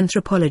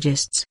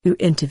 Anthropologists who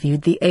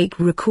interviewed the Ache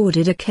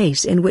recorded a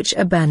case in which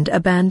a band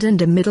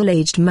abandoned a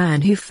middle-aged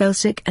man who fell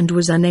sick and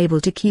was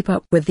unable to keep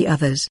up with the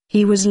others.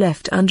 He was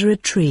left under a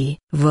tree.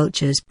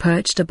 Vultures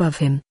perched above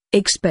him,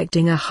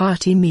 expecting a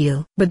hearty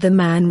meal. But the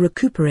man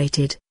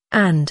recuperated,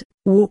 and,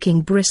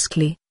 walking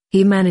briskly,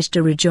 he managed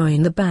to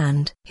rejoin the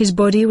band. His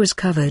body was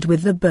covered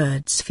with the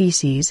bird's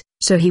feces,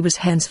 so he was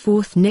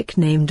henceforth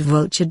nicknamed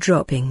Vulture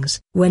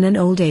Droppings. When an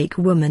old Ache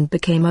woman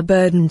became a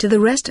burden to the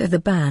rest of the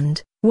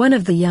band, one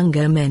of the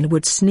younger men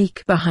would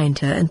sneak behind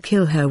her and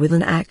kill her with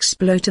an axe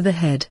blow to the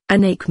head.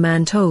 An Ache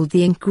man told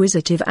the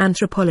inquisitive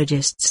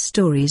anthropologists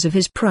stories of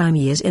his prime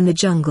years in the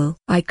jungle.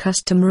 I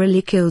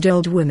customarily killed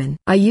old women.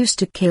 I used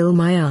to kill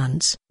my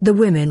aunts. The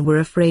women were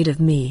afraid of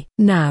me.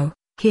 Now,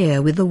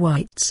 here with the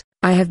whites,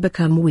 I have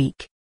become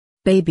weak.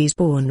 Babies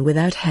born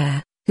without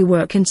hair, who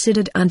were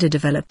considered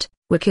underdeveloped,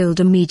 were killed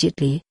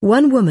immediately.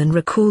 One woman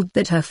recalled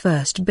that her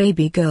first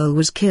baby girl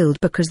was killed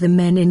because the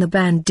men in the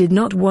band did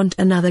not want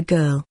another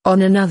girl.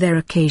 On another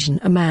occasion,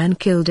 a man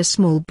killed a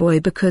small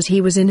boy because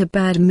he was in a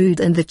bad mood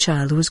and the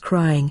child was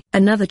crying.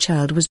 Another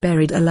child was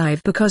buried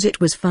alive because it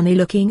was funny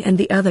looking and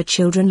the other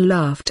children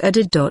laughed at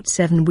it.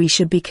 7 We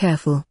should be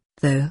careful,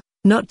 though,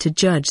 not to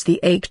judge the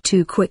ache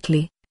too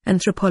quickly.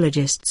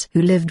 Anthropologists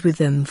who lived with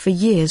them for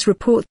years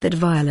report that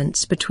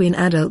violence between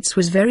adults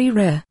was very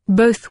rare.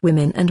 Both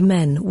women and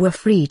men were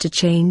free to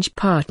change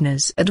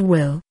partners at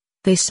will.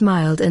 They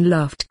smiled and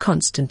laughed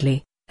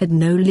constantly, had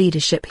no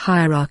leadership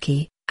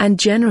hierarchy, and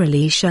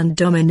generally shunned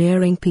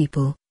domineering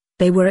people.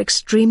 They were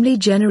extremely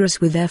generous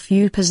with their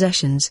few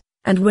possessions,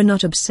 and were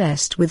not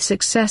obsessed with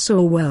success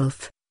or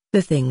wealth.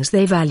 The things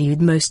they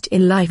valued most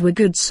in life were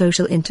good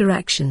social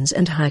interactions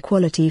and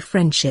high-quality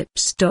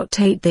friendships.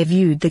 8 They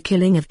viewed the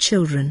killing of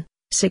children,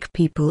 sick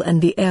people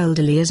and the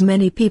elderly as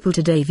many people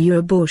today view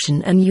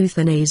abortion and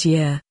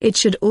euthanasia. It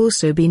should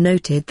also be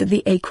noted that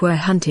the ache were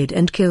hunted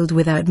and killed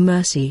without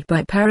mercy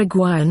by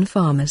Paraguayan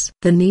farmers.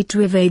 The need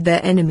to evade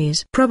their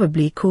enemies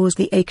probably caused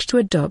the ache to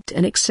adopt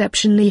an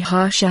exceptionally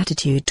harsh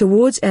attitude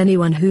towards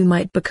anyone who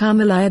might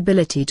become a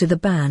liability to the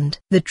band.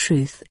 The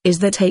truth is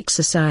that ache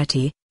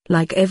society,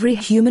 like every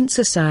human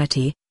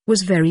society,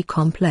 was very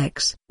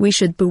complex. We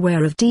should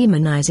beware of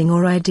demonizing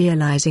or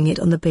idealizing it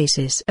on the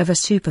basis of a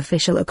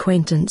superficial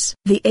acquaintance.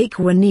 The ache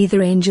were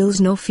neither angels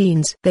nor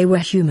fiends. They were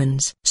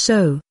humans.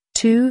 So,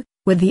 too,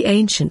 were the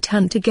ancient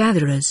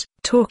hunter-gatherers,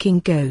 talking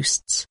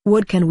ghosts.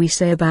 What can we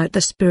say about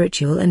the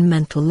spiritual and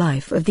mental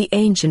life of the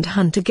ancient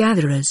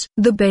hunter-gatherers?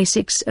 The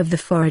basics of the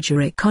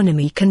forager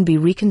economy can be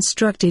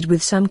reconstructed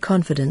with some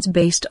confidence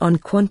based on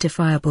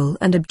quantifiable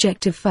and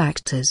objective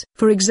factors.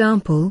 For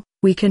example,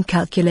 we can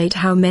calculate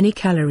how many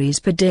calories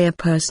per day a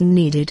person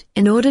needed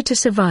in order to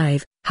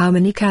survive, how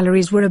many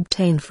calories were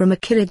obtained from a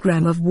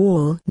kilogram of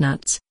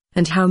walnuts,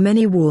 and how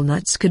many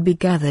walnuts could be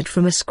gathered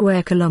from a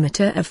square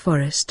kilometer of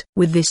forest.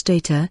 With this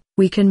data,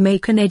 we can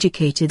make an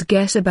educated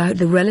guess about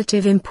the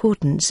relative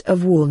importance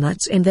of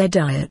walnuts in their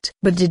diet.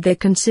 But did they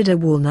consider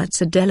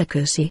walnuts a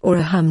delicacy or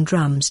a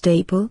humdrum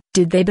staple?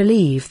 Did they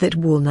believe that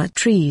walnut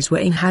trees were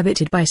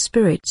inhabited by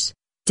spirits?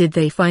 Did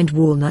they find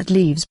walnut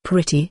leaves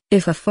pretty?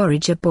 If a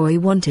forager boy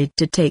wanted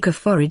to take a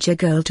forager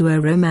girl to a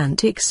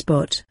romantic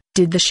spot,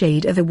 did the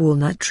shade of a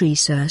walnut tree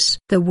source?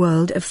 The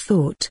world of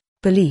thought,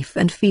 belief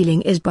and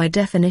feeling is by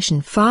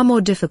definition far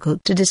more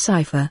difficult to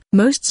decipher.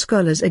 Most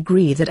scholars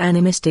agree that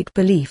animistic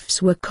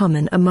beliefs were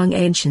common among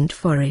ancient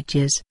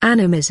foragers.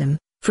 Animism,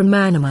 from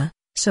anima,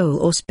 soul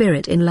or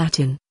spirit in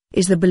Latin,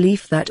 is the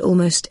belief that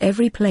almost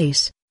every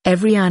place,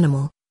 every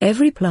animal,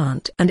 every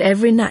plant and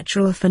every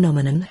natural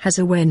phenomenon has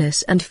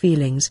awareness and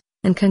feelings,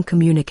 and can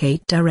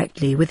communicate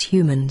directly with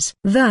humans.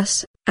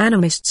 Thus,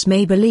 animists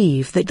may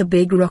believe that the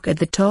big rock at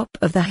the top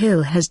of the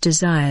hill has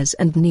desires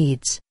and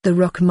needs. The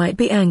rock might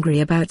be angry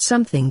about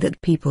something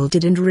that people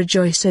did and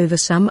rejoice over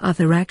some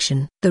other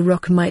action. The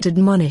rock might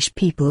admonish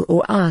people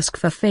or ask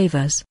for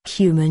favors.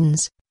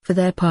 Humans, for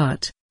their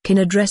part, can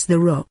address the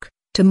rock,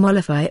 to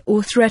mollify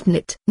or threaten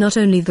it. Not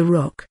only the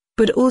rock,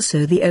 but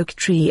also the oak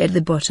tree at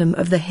the bottom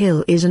of the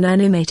hill is an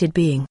animated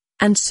being,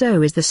 and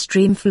so is the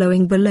stream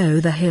flowing below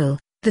the hill,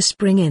 the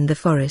spring in the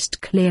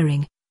forest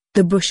clearing,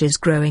 the bushes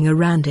growing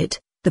around it,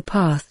 the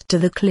path to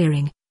the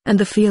clearing, and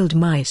the field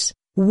mice,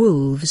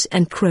 wolves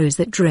and crows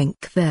that drink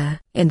there.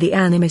 In the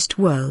animist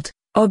world,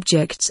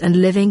 objects and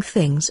living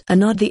things are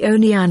not the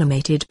only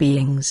animated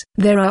beings.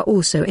 There are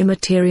also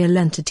immaterial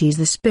entities,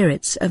 the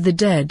spirits of the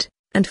dead,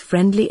 and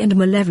friendly and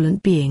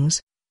malevolent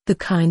beings, the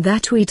kind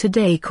that we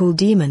today call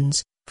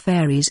demons,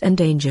 fairies and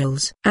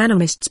angels.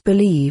 Animists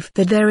believe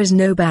that there is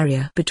no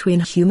barrier between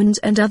humans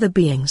and other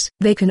beings.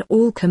 They can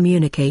all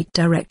communicate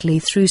directly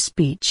through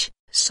speech,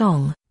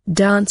 song,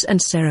 dance and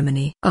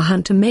ceremony. A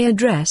hunter may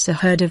address a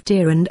herd of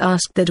deer and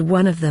ask that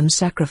one of them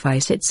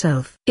sacrifice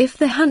itself. If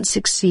the hunt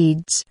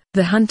succeeds,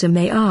 the hunter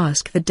may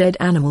ask the dead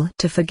animal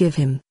to forgive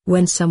him.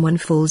 When someone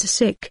falls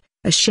sick,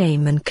 a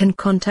shaman can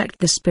contact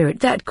the spirit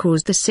that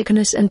caused the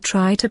sickness and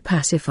try to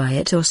pacify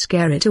it or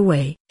scare it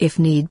away. If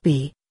need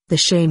be, the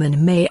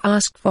shaman may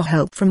ask for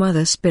help from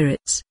other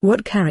spirits.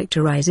 What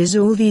characterizes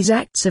all these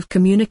acts of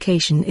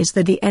communication is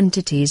that the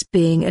entities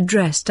being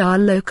addressed are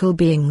local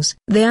beings.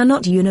 They are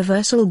not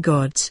universal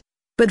gods,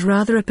 but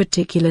rather a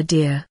particular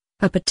deer,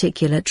 a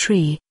particular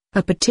tree,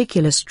 a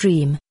particular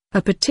stream,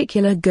 a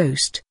particular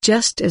ghost.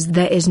 Just as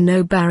there is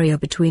no barrier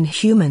between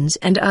humans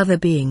and other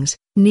beings,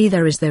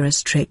 neither is there a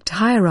strict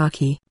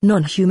hierarchy.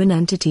 Non-human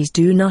entities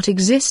do not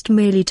exist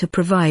merely to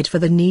provide for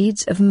the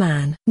needs of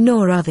man.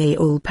 Nor are they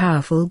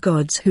all-powerful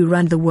gods who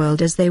run the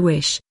world as they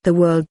wish. The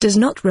world does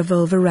not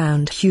revolve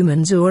around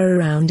humans or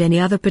around any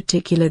other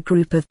particular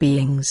group of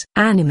beings.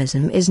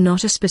 Animism is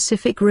not a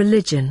specific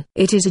religion.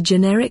 It is a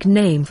generic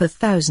name for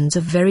thousands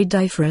of very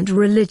different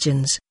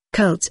religions,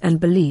 cults and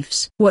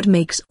beliefs. What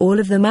makes all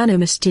of them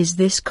animist is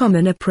this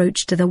common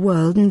approach to the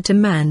world and to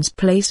man's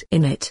place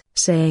in it.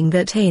 Saying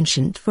that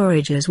ancient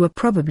foragers were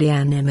probably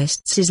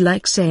animists is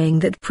like saying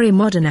that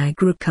pre-modern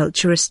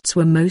agriculturists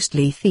were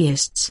mostly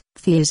theists.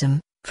 Theism,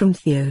 from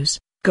theos,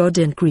 God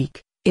in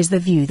Greek is the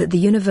view that the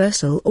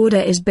universal order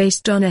is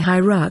based on a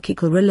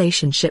hierarchical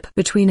relationship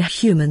between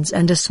humans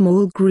and a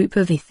small group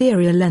of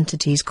ethereal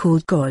entities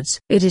called gods.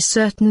 It is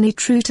certainly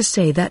true to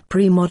say that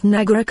pre-modern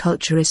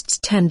agriculturists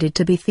tended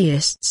to be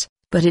theists,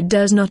 but it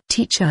does not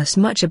teach us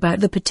much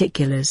about the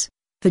particulars.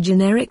 The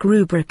generic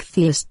rubric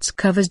theists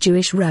covers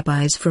Jewish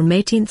rabbis from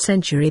 18th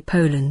century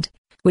Poland,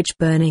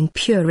 witch-burning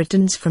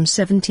Puritans from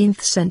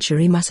 17th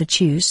century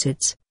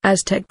Massachusetts,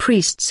 Aztec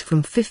priests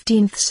from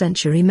 15th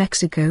century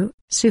Mexico,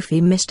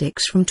 Sufi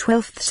mystics from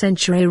 12th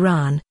century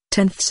Iran,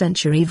 10th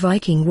century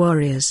Viking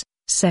warriors,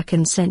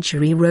 2nd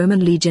century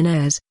Roman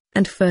legionnaires,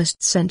 and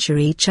 1st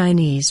century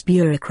Chinese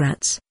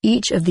bureaucrats.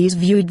 Each of these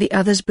viewed the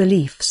other's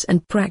beliefs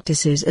and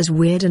practices as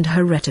weird and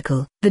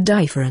heretical. The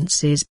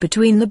differences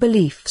between the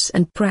beliefs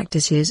and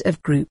practices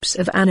of groups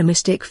of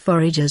animistic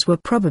foragers were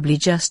probably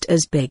just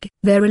as big.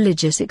 Their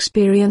religious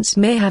experience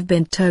may have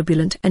been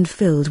turbulent and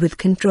filled with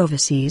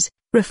controversies,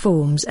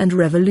 reforms and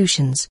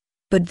revolutions,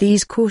 but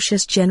these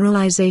cautious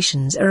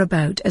generalizations are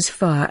about as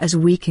far as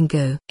we can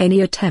go.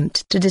 Any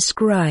attempt to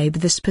describe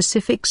the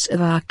specifics of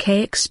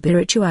archaic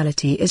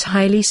spirituality is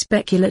highly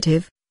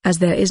speculative, as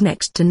there is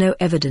next to no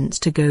evidence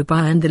to go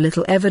by, and the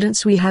little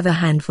evidence we have, a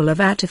handful of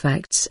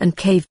artifacts and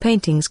cave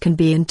paintings, can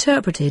be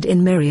interpreted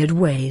in myriad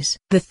ways.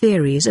 The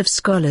theories of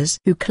scholars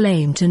who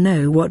claim to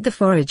know what the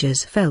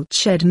foragers felt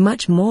shed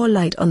much more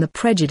light on the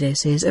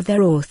prejudices of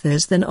their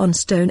authors than on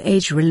Stone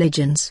Age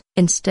religions.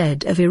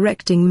 Instead of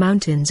erecting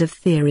mountains of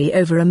theory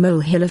over a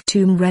molehill of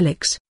tomb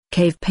relics,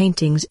 cave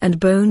paintings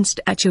and bone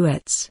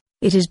statuettes,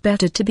 it is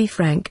better to be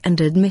frank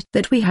and admit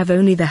that we have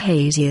only the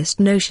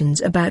haziest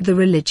notions about the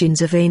religions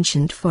of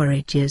ancient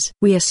foragers.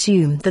 We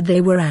assume that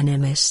they were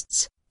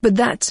animists, but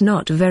that's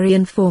not very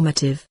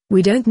informative.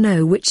 We don't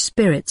know which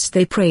spirits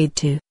they prayed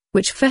to,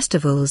 which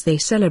festivals they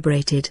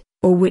celebrated,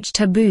 or which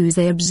taboos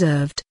they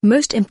observed.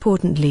 Most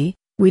importantly,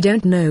 we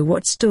don't know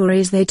what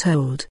stories they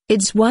told.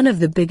 It's one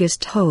of the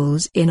biggest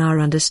holes in our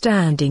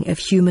understanding of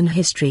human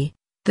history.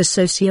 The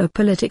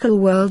socio-political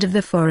world of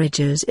the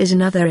foragers is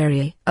another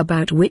area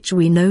about which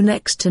we know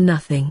next to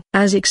nothing.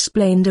 As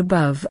explained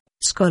above,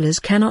 scholars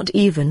cannot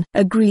even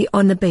agree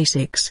on the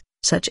basics,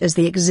 such as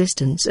the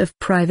existence of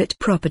private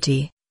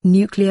property,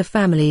 nuclear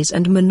families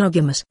and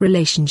monogamous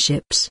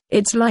relationships.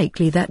 It's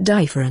likely that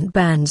different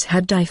bands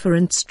had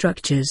different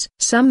structures.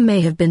 Some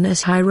may have been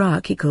as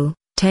hierarchical,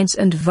 tense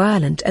and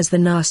violent as the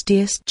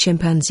nastiest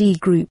chimpanzee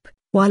group,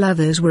 while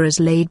others were as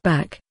laid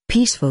back,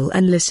 peaceful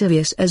and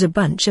lascivious as a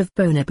bunch of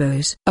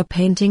bonobos. A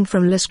painting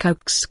from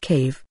Lascaux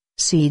Cave,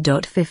 c.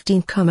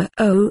 15,000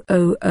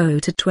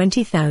 to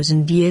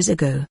 20,000 years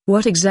ago.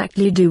 What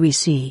exactly do we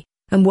see,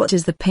 and what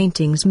is the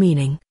painting's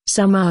meaning?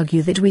 Some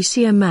argue that we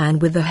see a man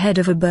with the head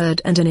of a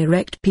bird and an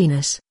erect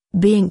penis,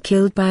 being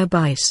killed by a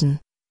bison.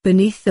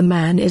 Beneath the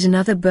man is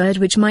another bird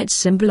which might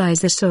symbolize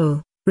the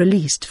soul,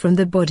 released from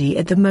the body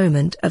at the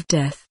moment of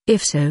death.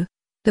 If so,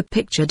 the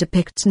picture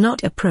depicts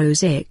not a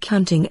prosaic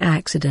hunting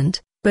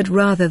accident, but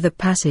rather the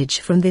passage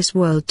from this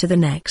world to the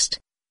next.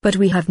 But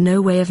we have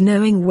no way of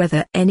knowing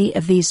whether any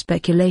of these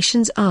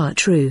speculations are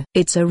true.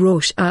 It's a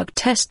Rorschach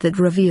test that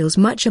reveals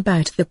much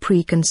about the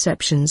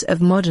preconceptions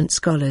of modern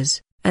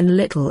scholars, and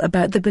little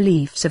about the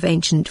beliefs of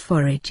ancient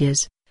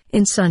foragers.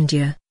 In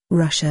Sundya,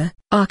 Russia,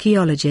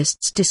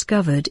 archaeologists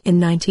discovered in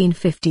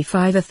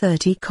 1955 a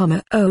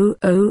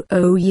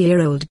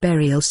 30,000-year-old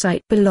burial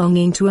site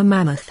belonging to a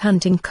mammoth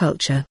hunting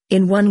culture.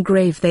 In one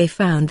grave they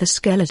found the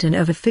skeleton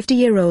of a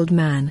 50-year-old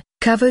man,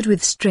 covered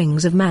with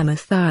strings of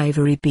mammoth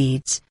ivory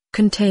beads,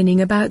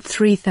 containing about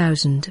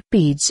 3,000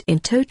 beads in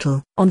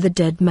total. On the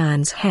dead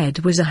man's head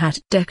was a hat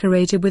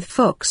decorated with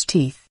fox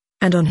teeth,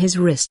 and on his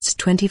wrists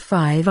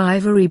 25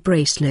 ivory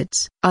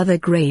bracelets. Other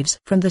graves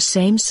from the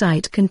same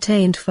site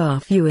contained far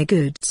fewer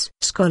goods.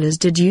 Scholars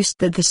deduced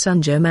that the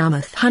Sundya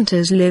mammoth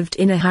hunters lived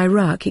in a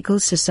hierarchical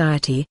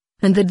society,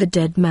 and that the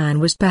dead man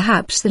was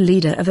perhaps the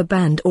leader of a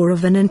band or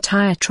of an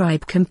entire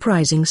tribe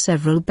comprising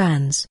several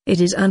bands.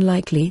 It is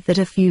unlikely that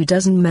a few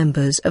dozen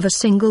members of a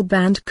single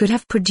band could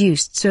have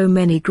produced so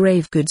many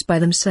grave goods by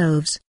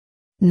themselves.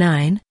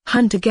 9.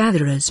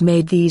 Hunter-gatherers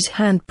made these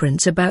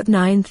handprints about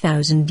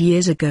 9,000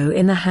 years ago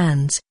in the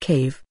Hands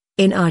Cave,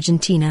 in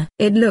Argentina.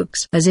 It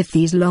looks as if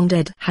these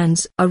long-dead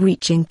hands are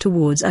reaching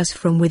towards us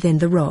from within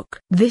the rock.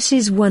 This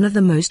is one of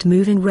the most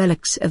moving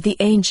relics of the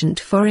ancient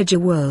forager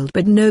world,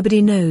 but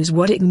nobody knows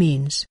what it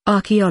means.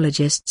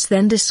 Archaeologists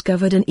then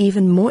discovered an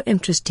even more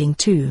interesting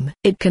tomb.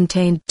 It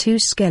contained two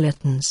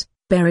skeletons,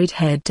 buried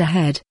head to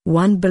head.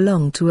 One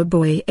belonged to a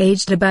boy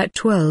aged about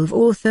 12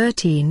 or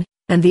 13,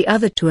 and the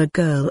other to a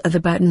girl of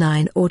about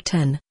 9 or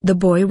 10. The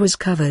boy was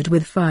covered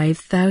with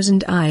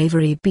 5,000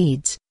 ivory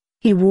beads.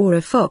 He wore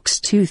a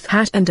fox-tooth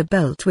hat and a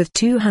belt with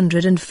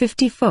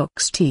 250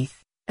 fox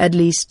teeth. At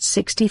least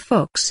 60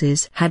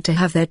 foxes had to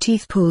have their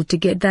teeth pulled to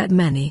get that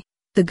many.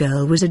 The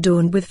girl was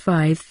adorned with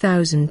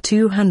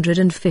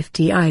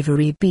 5,250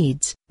 ivory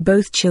beads.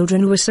 Both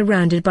children were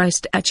surrounded by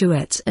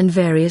statuettes and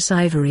various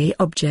ivory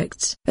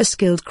objects. A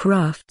skilled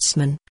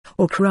craftsman,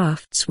 or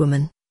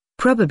craftswoman,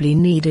 probably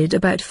needed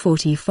about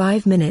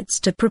 45 minutes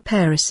to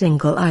prepare a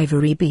single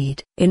ivory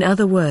bead. In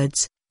other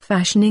words,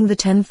 fashioning the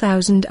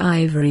 10,000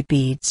 ivory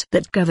beads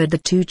that covered the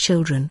two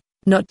children,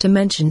 not to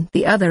mention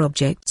the other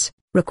objects,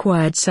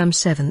 required some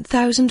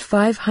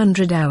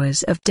 7,500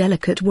 hours of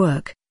delicate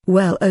work,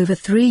 well over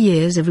 3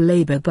 years of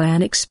labor by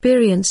an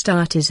experienced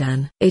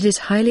artisan. It is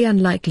highly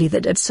unlikely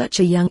that at such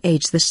a young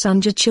age the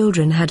Sanja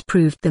children had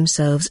proved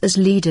themselves as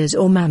leaders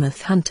or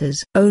mammoth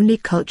hunters. Only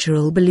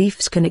cultural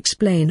beliefs can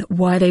explain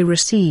why they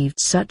received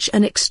such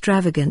an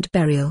extravagant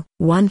burial.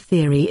 One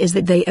theory is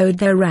that they owed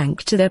their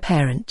rank to their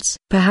parents.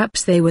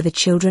 Perhaps they were the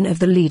children of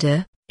the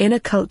leader, in a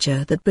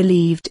culture that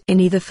believed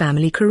in either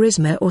family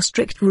charisma or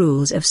strict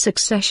rules of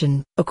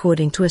succession.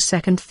 According to a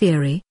second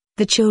theory,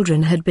 the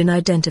children had been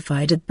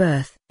identified at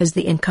birth as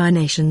the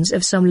incarnations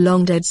of some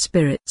long-dead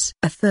spirits.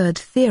 A third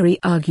theory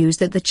argues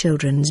that the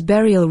children's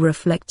burial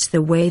reflects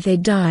the way they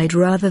died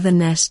rather than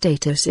their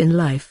status in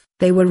life.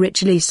 They were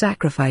ritually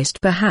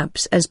sacrificed,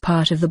 perhaps as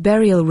part of the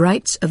burial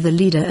rites of the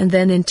leader, and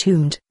then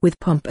entombed with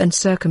pomp and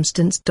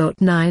circumstance.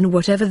 9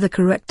 Whatever the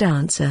correct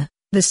answer,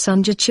 the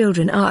Sanja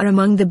children are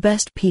among the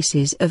best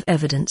pieces of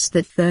evidence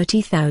that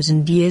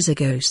 30,000 years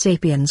ago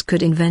sapiens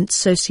could invent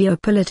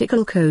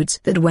socio-political codes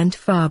that went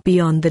far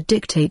beyond the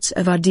dictates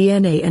of our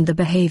DNA and the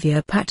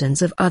behavior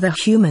patterns of other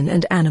human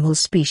and animal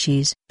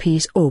species.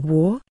 Peace or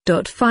war?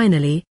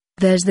 Finally,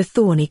 there's the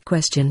thorny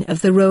question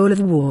of the role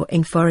of war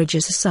in forager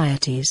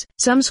societies.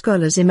 Some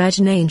scholars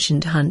imagine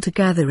ancient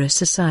hunter-gatherer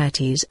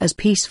societies as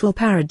peaceful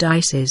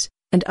paradises,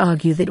 and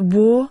argue that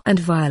war and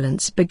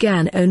violence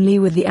began only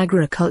with the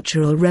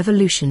agricultural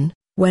revolution,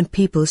 when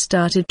people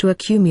started to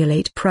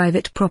accumulate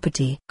private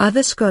property.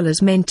 Other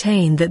scholars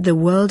maintain that the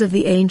world of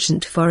the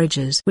ancient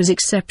foragers was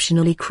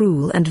exceptionally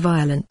cruel and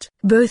violent.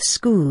 Both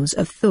schools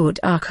of thought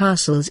are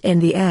castles in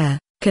the air,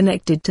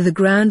 connected to the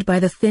ground by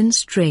the thin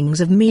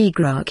strings of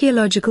meager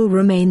archaeological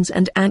remains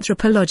and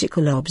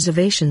anthropological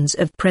observations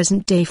of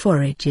present-day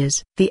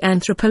foragers. The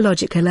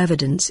anthropological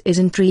evidence is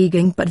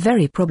intriguing but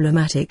very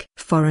problematic.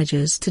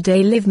 Foragers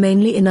today live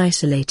mainly in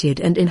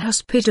isolated and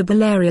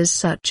inhospitable areas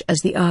such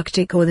as the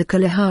Arctic or the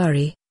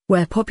Kalahari,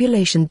 where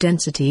population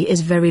density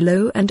is very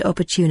low and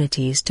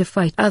opportunities to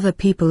fight other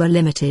people are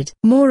limited.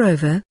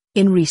 Moreover,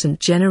 in recent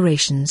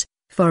generations,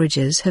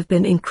 foragers have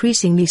been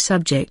increasingly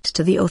subject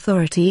to the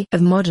authority of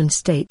modern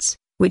states,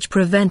 which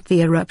prevent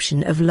the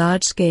eruption of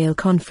large-scale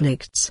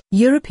conflicts.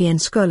 European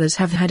scholars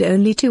have had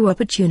only 2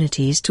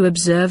 opportunities to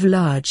observe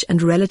large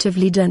and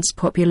relatively dense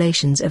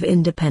populations of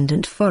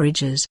independent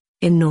foragers,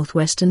 in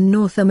northwestern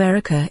North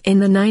America in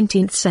the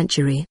 19th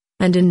century,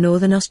 and in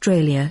northern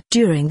Australia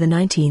during the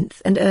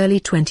 19th and early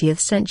 20th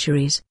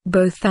centuries.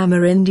 Both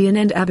Amerindian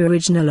and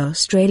Aboriginal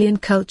Australian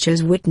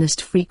cultures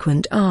witnessed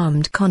frequent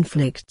armed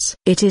conflicts.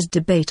 It is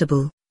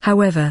debatable,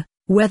 however,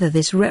 whether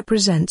this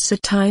represents a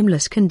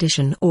timeless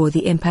condition or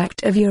the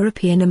impact of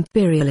European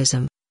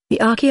imperialism.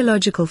 The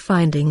archaeological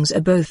findings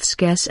are both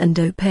scarce and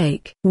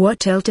opaque.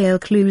 What telltale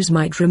clues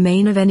might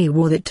remain of any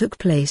war that took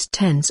place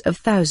tens of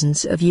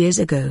thousands of years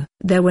ago?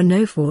 There were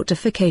no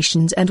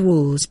fortifications and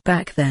walls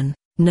back then.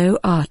 No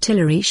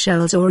artillery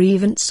shells or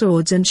even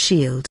swords and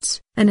shields.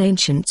 An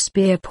ancient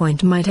spear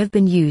point might have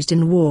been used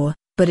in war,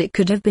 but it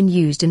could have been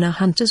used in a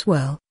hunt as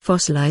well.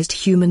 Fossilized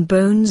human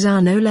bones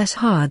are no less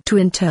hard to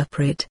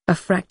interpret. A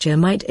fracture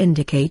might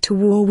indicate a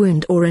war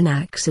wound or an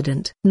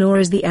accident. Nor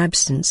is the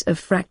absence of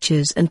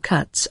fractures and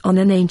cuts on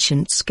an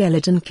ancient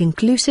skeleton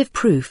conclusive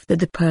proof that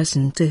the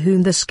person to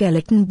whom the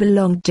skeleton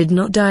belonged did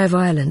not die a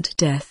violent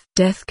death.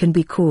 Death can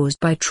be caused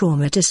by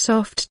trauma to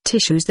soft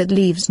tissues that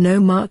leaves no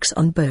marks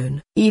on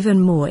bone. Even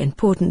more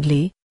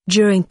importantly,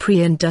 during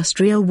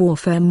pre-industrial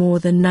warfare more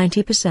than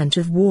 90%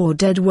 of war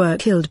dead were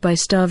killed by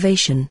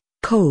starvation,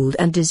 cold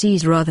and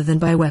disease rather than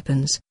by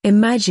weapons.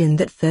 Imagine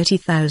that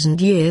 30,000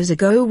 years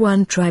ago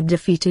one tribe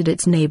defeated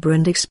its neighbor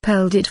and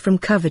expelled it from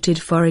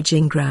coveted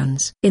foraging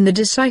grounds. In the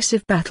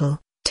decisive battle,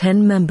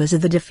 10 members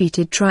of the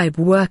defeated tribe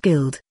were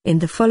killed. In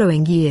the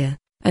following year,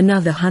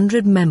 another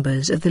 100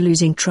 members of the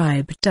losing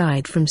tribe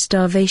died from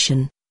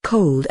starvation,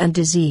 cold and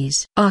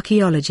disease.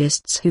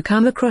 Archaeologists who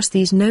come across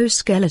these no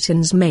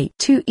skeletons may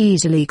too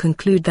easily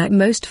conclude that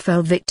most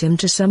fell victim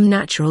to some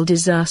natural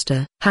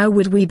disaster. How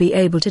would we be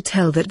able to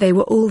tell that they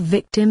were all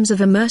victims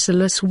of a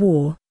merciless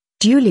war?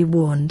 Duly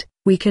warned,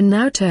 we can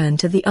now turn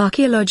to the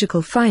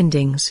archaeological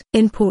findings.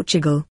 In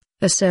Portugal,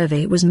 a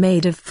survey was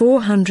made of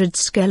 400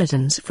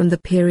 skeletons from the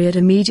period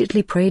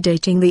immediately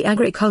predating the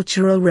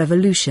agricultural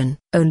revolution.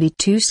 Only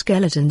 2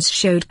 skeletons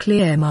showed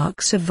clear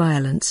marks of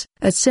violence.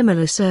 A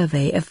similar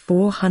survey of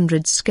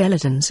 400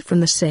 skeletons from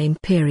the same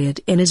period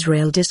in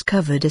Israel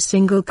discovered a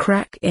single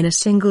crack in a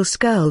single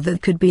skull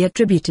that could be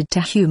attributed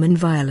to human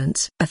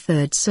violence. A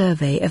third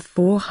survey of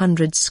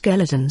 400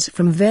 skeletons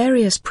from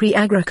various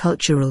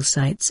pre-agricultural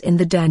sites in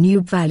the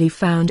Danube Valley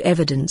found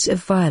evidence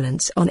of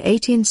violence on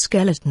 18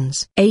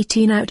 skeletons.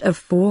 18 out of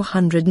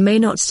 400 may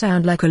not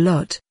sound like a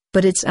lot,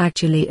 but it's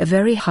actually a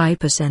very high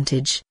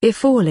percentage.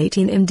 If all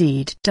 18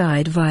 indeed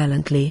died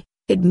violently,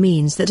 it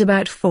means that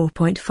about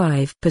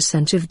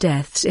 4.5% of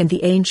deaths in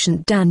the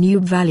ancient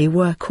Danube Valley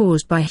were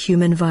caused by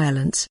human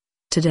violence.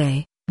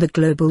 Today, the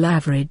global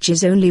average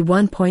is only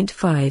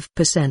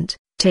 1.5%,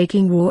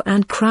 taking war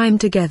and crime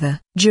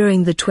together.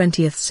 During the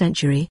 20th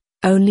century,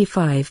 only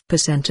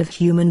 5% of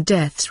human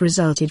deaths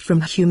resulted from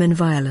human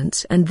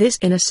violence, and this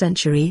in a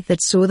century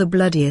that saw the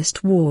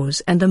bloodiest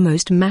wars and the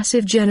most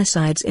massive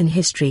genocides in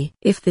history.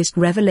 If this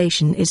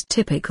revelation is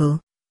typical,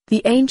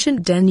 the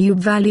ancient Danube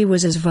Valley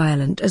was as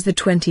violent as the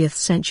 20th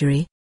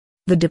century.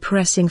 The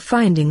depressing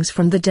findings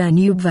from the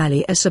Danube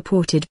Valley are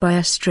supported by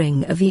a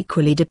string of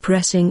equally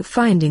depressing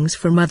findings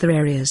from other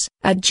areas.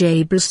 At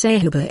Jebel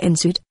Sahaba in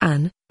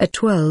Sudan, a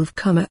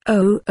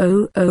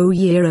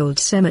 12,000-year-old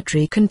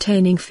cemetery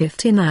containing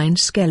 59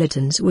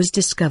 skeletons was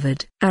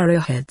discovered.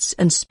 Arrowheads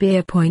and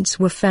spear points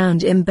were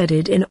found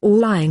embedded in or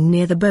lying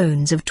near the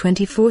bones of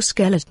 24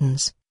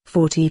 skeletons.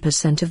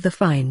 40% of the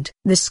find.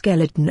 The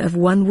skeleton of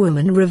one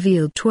woman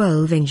revealed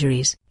 12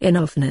 injuries. In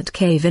Ofnat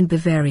Cave in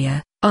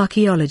Bavaria,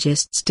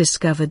 archaeologists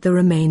discovered the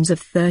remains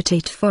of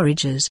 38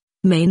 foragers,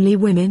 mainly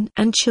women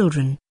and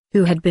children,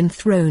 who had been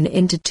thrown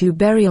into 2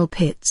 burial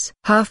pits.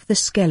 Half the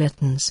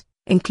skeletons,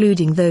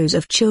 including those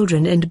of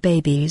children and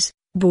babies,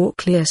 bore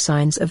clear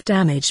signs of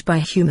damage by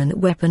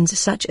human weapons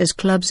such as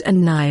clubs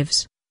and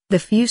knives. The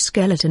few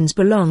skeletons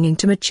belonging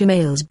to mature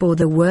males bore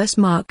the worst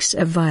marks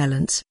of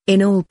violence.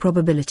 In all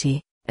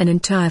probability, an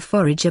entire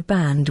forager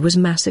band was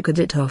massacred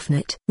at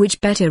Ofnat, which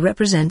better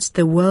represents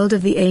the world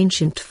of the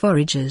ancient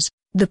foragers,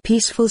 the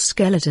peaceful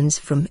skeletons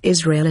from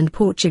Israel and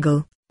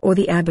Portugal, or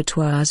the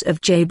abattoirs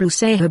of Jebel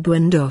Sahaba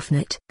and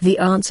Ofnat. The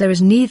answer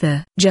is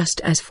neither.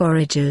 Just as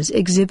foragers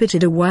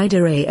exhibited a wide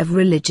array of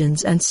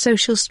religions and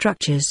social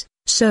structures,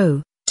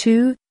 so,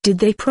 too, did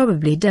they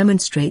probably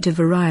demonstrate a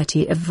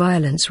variety of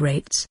violence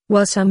rates.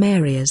 While some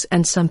areas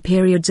and some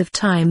periods of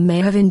time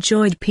may have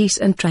enjoyed peace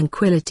and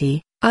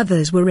tranquility,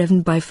 others were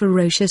riven by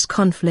ferocious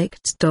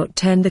conflicts.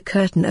 Tend the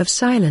curtain of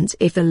silence.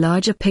 If the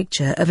larger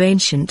picture of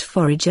ancient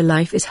forager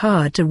life is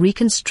hard to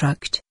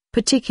reconstruct,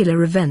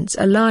 particular events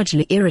are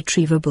largely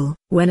irretrievable.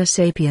 When a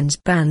sapiens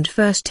band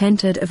first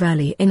entered a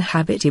valley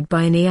inhabited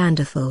by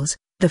Neanderthals,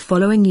 the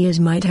following years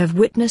might have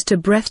witnessed a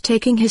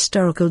breathtaking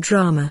historical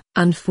drama.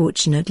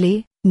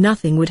 Unfortunately,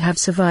 nothing would have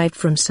survived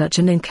from such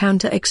an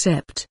encounter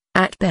except,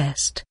 at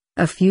best,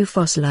 a few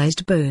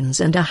fossilized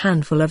bones and a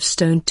handful of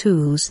stone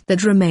tools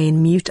that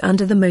remain mute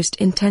under the most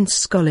intense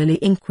scholarly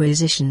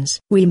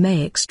inquisitions. We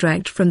may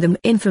extract from them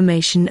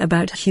information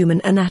about human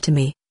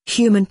anatomy,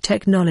 human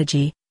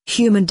technology,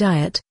 human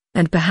diet,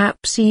 and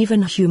perhaps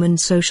even human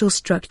social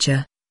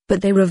structure,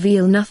 but they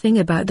reveal nothing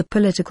about the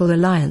political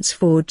alliance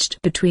forged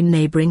between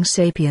neighboring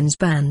sapiens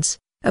bands,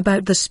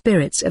 about the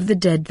spirits of the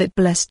dead that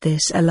blessed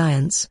this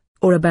alliance,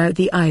 or about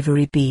the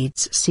ivory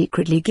beads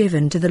secretly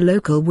given to the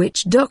local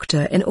witch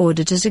doctor in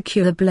order to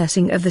secure the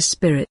blessing of the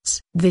spirits.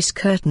 This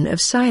curtain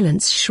of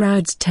silence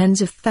shrouds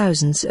tens of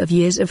thousands of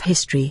years of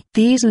history.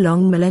 These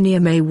long millennia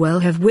may well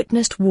have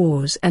witnessed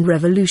wars and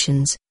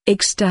revolutions,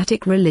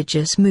 ecstatic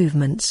religious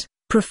movements,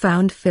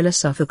 profound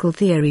philosophical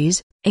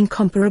theories,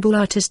 incomparable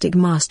artistic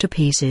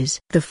masterpieces.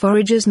 The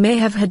foragers may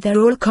have had their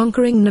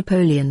all-conquering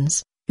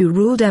Napoleons, who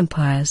ruled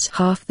empires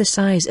half the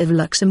size of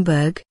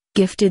Luxembourg,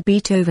 gifted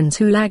Beethovens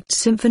who lacked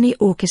symphony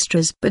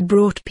orchestras but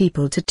brought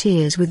people to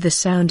tears with the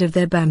sound of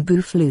their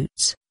bamboo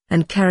flutes,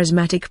 and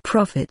charismatic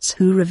prophets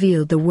who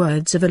revealed the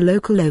words of a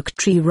local oak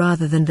tree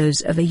rather than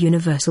those of a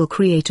universal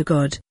creator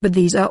god. But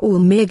these are all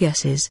mere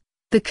guesses.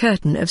 The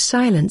curtain of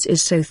silence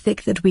is so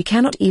thick that we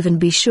cannot even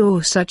be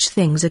sure such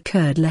things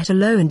occurred, let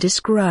alone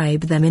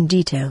describe them in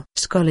detail.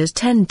 Scholars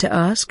tend to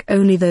ask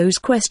only those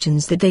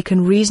questions that they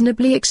can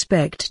reasonably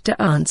expect to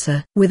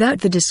answer. Without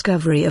the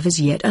discovery of as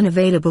yet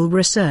unavailable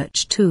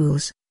research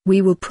tools,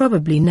 we will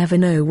probably never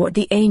know what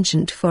the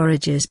ancient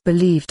foragers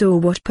believed or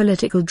what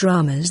political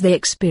dramas they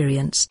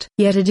experienced.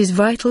 Yet it is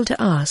vital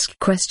to ask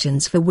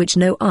questions for which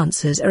no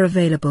answers are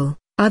available.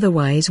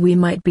 Otherwise we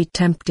might be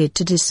tempted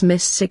to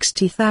dismiss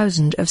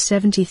 60,000 of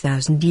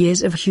 70,000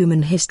 years of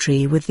human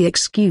history with the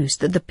excuse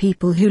that the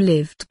people who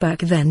lived back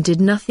then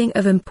did nothing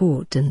of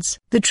importance.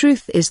 The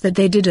truth is that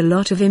they did a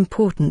lot of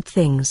important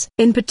things.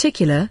 In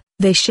particular,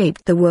 they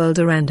shaped the world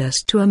around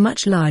us to a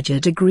much larger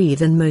degree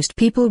than most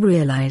people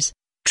realize.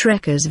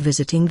 Trekkers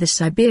visiting the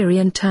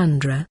Siberian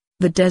tundra,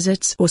 the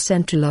deserts of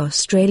Central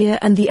Australia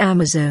and the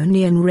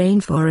Amazonian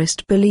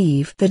rainforest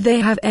believe that they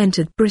have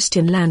entered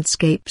pristine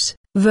landscapes,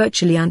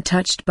 virtually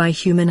untouched by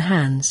human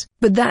hands.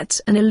 But that's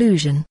an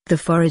illusion. The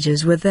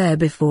foragers were there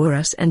before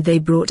us and they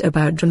brought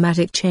about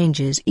dramatic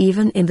changes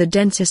even in the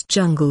densest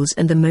jungles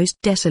and the most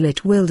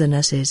desolate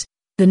wildernesses.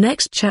 The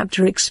next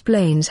chapter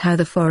explains how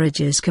the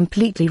foragers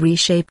completely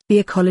reshaped the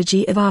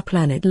ecology of our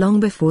planet long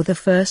before the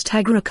first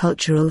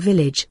agricultural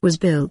village was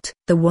built.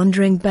 The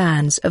wandering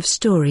bands of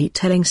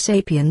storytelling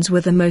sapiens were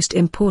the most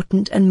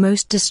important and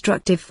most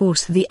destructive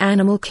force the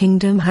animal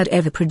kingdom had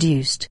ever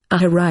produced. A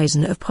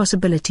horizon of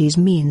possibilities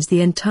means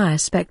the entire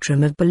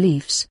spectrum of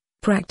beliefs,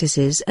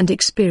 practices and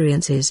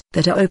experiences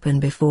that are open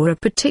before a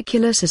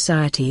particular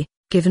society,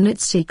 given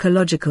its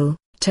ecological,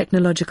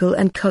 technological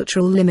and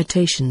cultural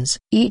limitations.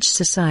 Each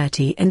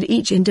society and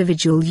each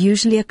individual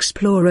usually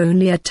explore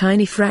only a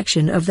tiny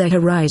fraction of their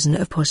horizon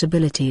of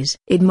possibilities.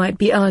 It might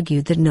be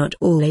argued that not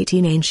all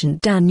 18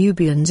 ancient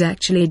Danubians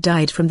actually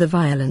died from the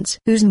violence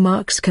whose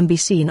marks can be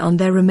seen on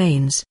their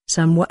remains.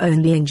 Some were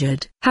only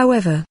injured.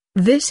 However,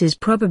 this is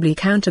probably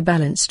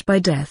counterbalanced by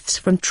deaths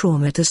from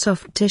trauma to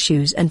soft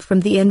tissues and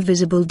from the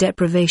invisible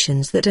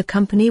deprivations that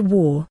accompany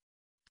war.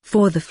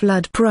 For the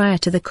flood prior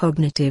to the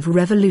cognitive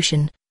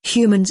revolution,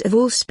 humans of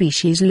all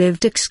species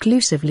lived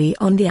exclusively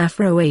on the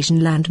Afro-Asian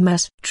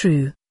landmass.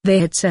 True, they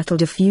had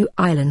settled a few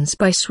islands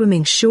by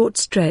swimming short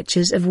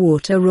stretches of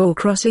water or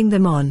crossing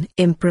them on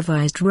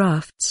improvised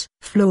rafts.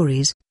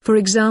 Flores, for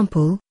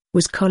example,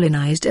 was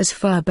colonized as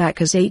far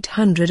back as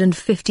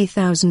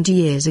 850,000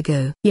 years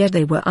ago. Yet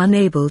they were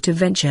unable to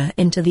venture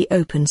into the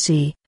open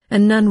sea,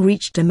 and none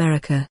reached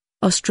America,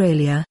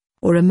 Australia,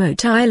 or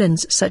remote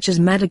islands such as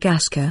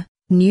Madagascar,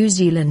 New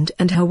Zealand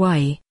and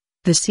Hawaii.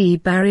 The sea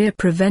barrier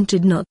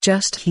prevented not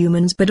just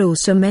humans but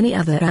also many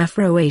other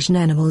Afro-Asian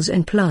animals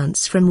and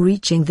plants from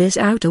reaching this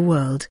outer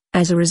world.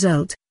 As a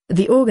result,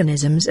 the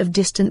organisms of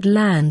distant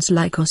lands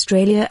like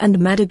Australia and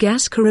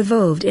Madagascar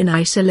evolved in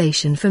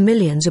isolation for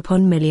millions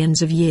upon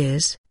millions of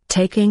years,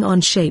 taking on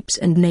shapes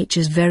and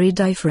natures very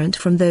different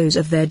from those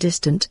of their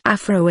distant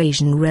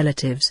Afro-Asian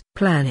relatives.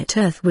 Planet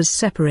Earth was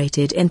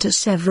separated into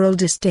several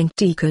distinct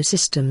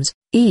ecosystems,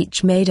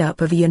 each made up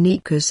of a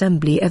unique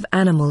assembly of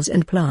animals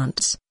and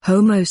plants.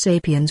 Homo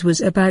sapiens was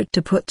about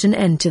to put an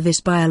end to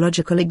this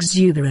biological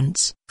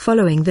exuberance.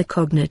 Following the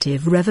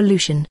cognitive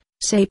revolution,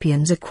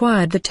 sapiens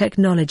acquired the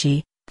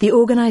technology, the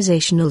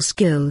organizational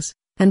skills,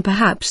 and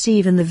perhaps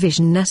even the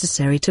vision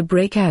necessary to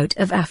break out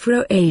of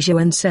Afro-Asia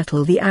and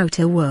settle the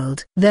outer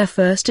world. Their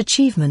first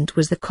achievement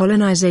was the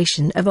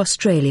colonization of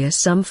Australia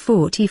some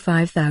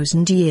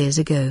 45,000 years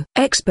ago.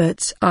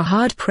 Experts are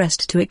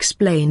hard-pressed to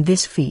explain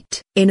this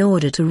feat. In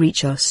order to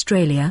reach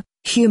Australia,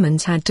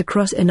 humans had to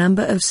cross a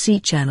number of sea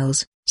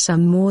channels,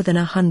 some more than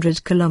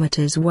 100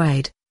 kilometers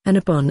wide, and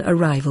upon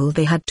arrival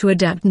they had to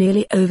adapt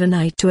nearly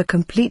overnight to a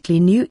completely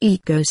new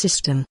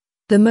ecosystem.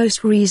 The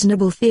most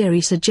reasonable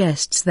theory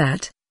suggests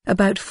that,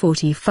 about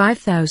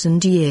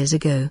 45,000 years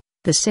ago,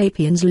 the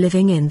sapiens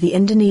living in the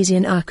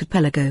Indonesian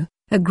archipelago,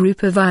 a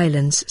group of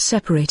islands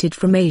separated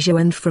from Asia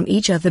and from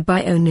each other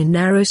by only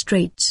narrow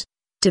straits,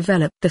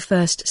 developed the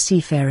first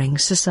seafaring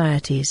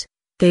societies.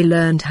 They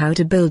learned how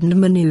to build and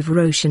maneuver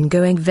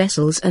ocean-going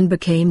vessels and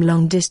became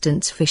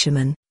long-distance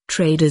fishermen,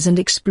 traders and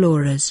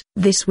explorers.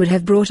 This would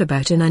have brought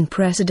about an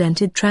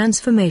unprecedented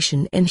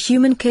transformation in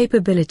human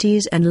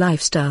capabilities and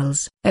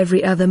lifestyles.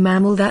 Every other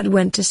mammal that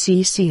went to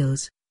sea,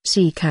 seals,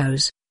 sea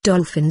cows,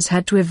 dolphins,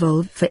 had to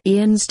evolve for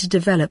eons to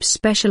develop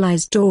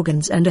specialized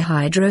organs and a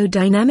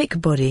hydrodynamic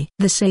body.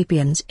 The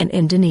sapiens in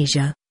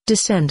Indonesia,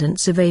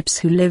 descendants of apes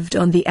who lived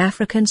on the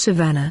African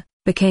savanna,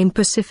 became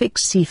Pacific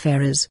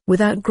seafarers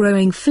without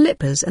growing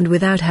flippers and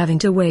without having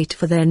to wait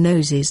for their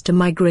noses to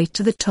migrate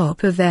to the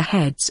top of their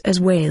heads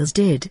as whales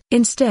did.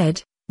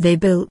 Instead, they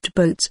built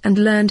boats and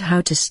learned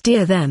how to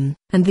steer them,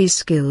 and these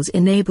skills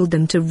enabled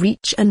them to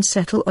reach and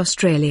settle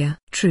Australia.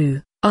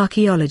 True,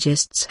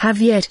 archaeologists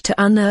have yet to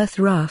unearth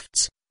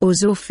rafts,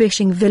 or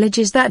fishing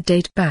villages that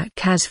date back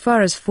as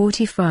far as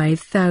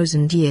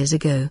 45,000 years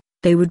ago.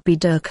 They would be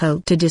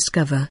difficult to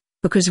discover,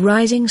 because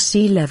rising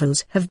sea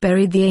levels have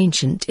buried the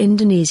ancient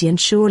Indonesian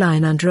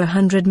shoreline under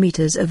 100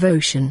 meters of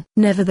ocean.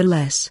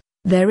 Nevertheless,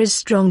 there is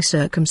strong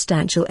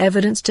circumstantial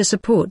evidence to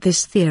support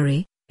this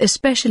theory,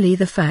 especially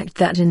the fact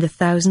that in the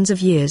thousands of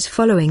years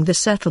following the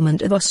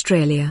settlement of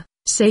Australia,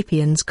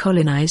 sapiens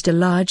colonized a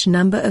large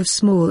number of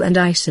small and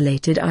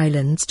isolated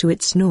islands to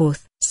its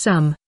north.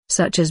 Some,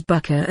 such as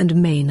Bucca and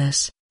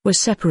Manus, were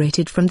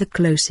separated from the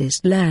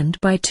closest land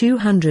by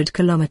 200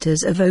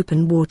 kilometers of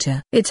open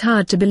water. It's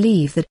hard to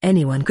believe that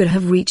anyone could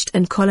have reached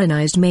and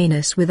colonized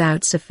Manus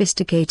without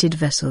sophisticated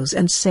vessels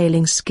and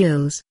sailing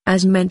skills.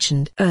 As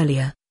mentioned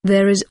earlier,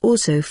 there is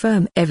also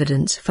firm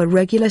evidence for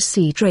regular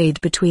sea trade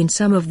between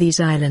some of these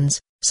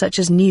islands, such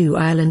as New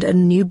Ireland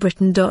and New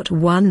Britain.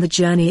 1. The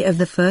journey of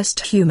the first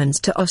humans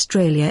to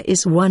Australia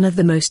is one of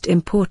the most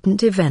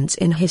important events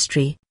in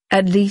history,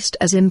 at least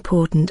as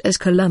important as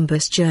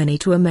Columbus' journey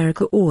to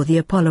America or the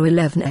Apollo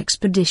 11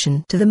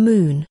 expedition to the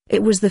moon.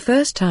 It was the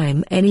first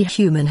time any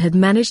human had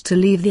managed to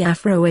leave the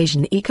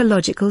Afro-Asian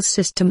ecological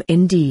system.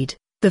 Indeed,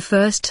 the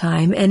first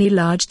time any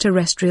large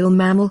terrestrial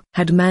mammal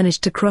had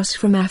managed to cross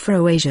from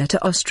Afro-Asia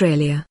to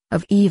Australia.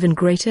 Of even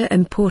greater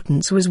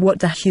importance was what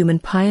the human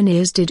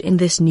pioneers did in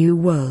this new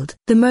world.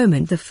 The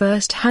moment the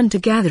first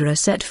hunter-gatherer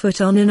set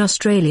foot on an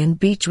Australian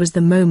beach was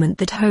the moment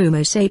that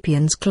Homo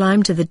sapiens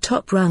climbed to the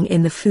top rung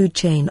in the food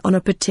chain on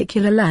a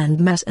particular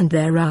landmass and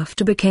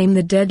thereafter became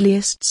the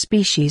deadliest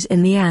species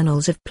in the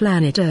annals of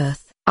planet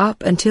Earth.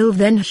 Up until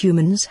then,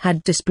 humans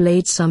had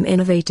displayed some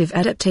innovative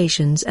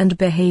adaptations and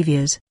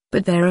behaviors,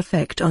 but their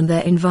effect on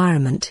their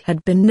environment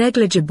had been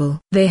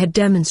negligible. They had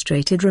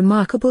demonstrated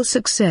remarkable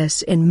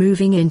success in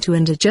moving into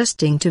and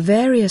adjusting to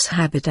various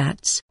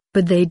habitats,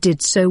 but they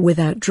did so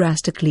without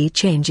drastically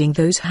changing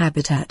those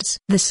habitats.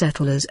 The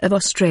settlers of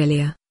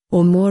Australia,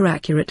 or more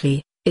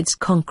accurately, its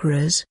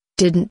conquerors,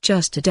 didn't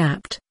just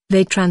adapt,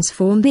 they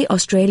transformed the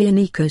Australian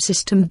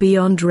ecosystem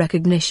beyond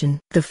recognition.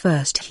 The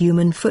first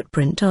human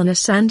footprint on a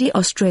sandy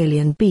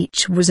Australian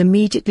beach was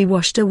immediately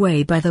washed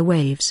away by the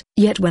waves.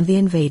 Yet when the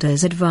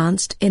invaders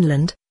advanced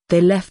inland, they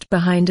left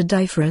behind a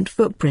different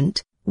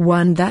footprint,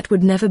 one that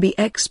would never be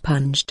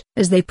expunged.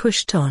 As they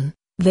pushed on,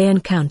 they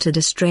encountered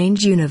a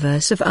strange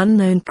universe of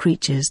unknown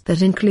creatures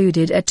that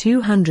included a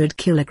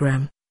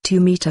 200-kilogram,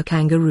 2-meter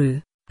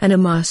kangaroo, and a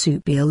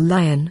marsupial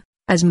lion,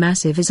 as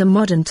massive as a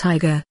modern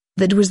tiger,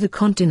 that was the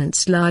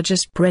continent's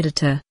largest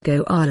predator.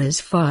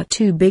 Koalas far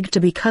too big to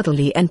be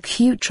cuddly and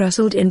cute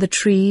rustled in the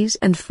trees,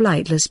 and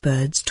flightless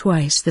birds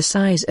twice the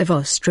size of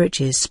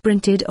ostriches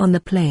sprinted on the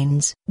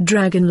plains.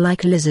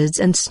 Dragon-like lizards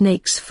and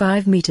snakes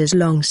 5 meters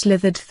long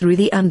slithered through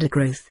the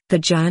undergrowth. The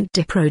giant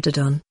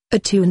Diprotodon, a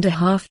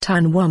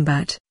 2.5-ton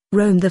wombat,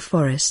 roamed the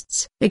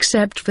forests.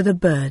 Except for the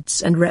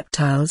birds and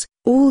reptiles,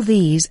 all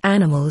these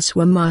animals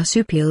were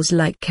marsupials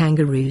like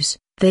kangaroos.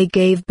 They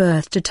gave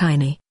birth to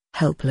tiny,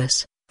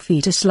 helpless,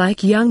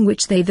 fetus-like young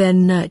which they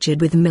then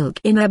nurtured with milk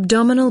in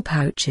abdominal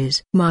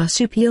pouches.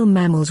 Marsupial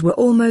mammals were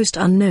almost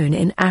unknown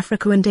in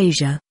Africa and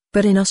Asia,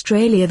 but in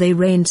Australia they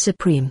reigned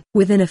supreme.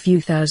 Within a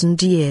few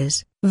thousand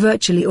years,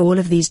 virtually all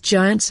of these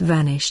giants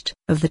vanished.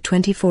 Of the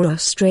 24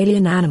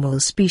 Australian animal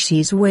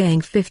species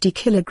weighing 50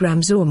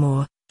 kilograms or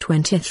more,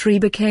 23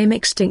 became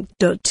extinct.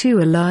 A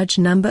large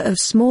number of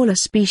smaller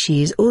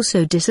species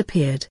also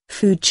disappeared.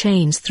 Food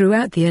chains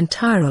throughout the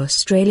entire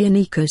Australian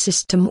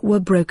ecosystem were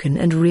broken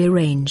and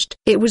rearranged.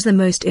 It was the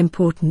most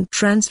important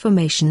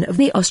transformation of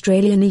the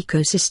Australian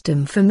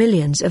ecosystem for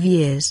millions of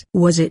years.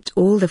 Was it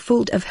all the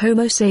fault of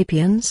Homo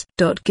sapiens?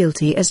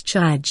 Guilty as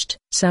charged,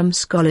 some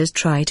scholars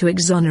try to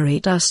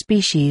exonerate our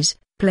species,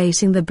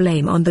 placing the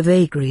blame on the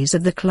vagaries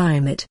of the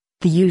climate,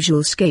 the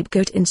usual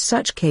scapegoat in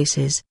such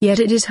cases. Yet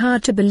it is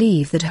hard to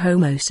believe that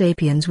Homo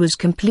sapiens was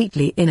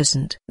completely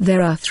innocent.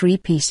 There are 3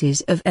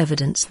 pieces of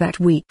evidence that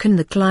weaken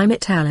the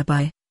climate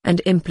alibi,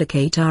 and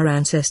implicate our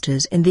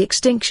ancestors in the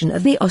extinction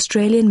of the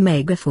Australian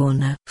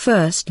megafauna.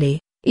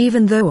 Firstly,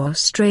 even though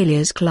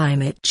Australia's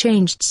climate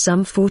changed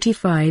some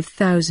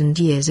 45,000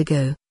 years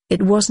ago,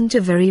 it wasn't a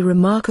very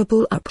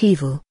remarkable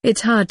upheaval.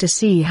 It's hard to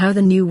see how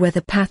the new weather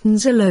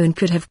patterns alone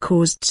could have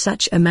caused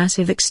such a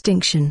massive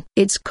extinction.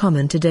 It's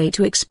common today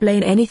to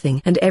explain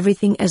anything and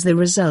everything as the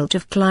result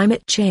of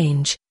climate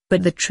change,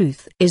 but the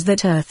truth is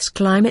that Earth's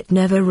climate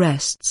never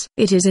rests.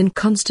 It is in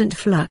constant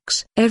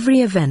flux.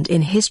 Every event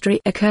in history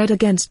occurred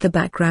against the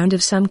background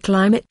of some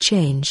climate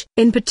change.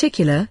 In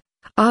particular,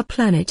 our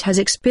planet has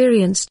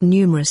experienced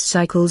numerous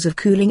cycles of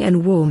cooling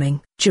and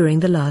warming.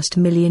 During the last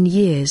million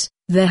years,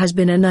 there has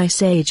been an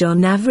ice age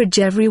on average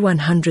every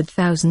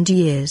 100,000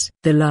 years.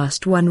 The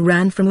last one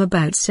ran from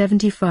about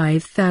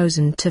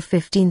 75,000 to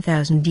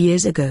 15,000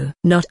 years ago.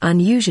 Not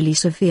unusually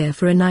severe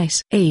for an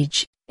ice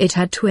age, it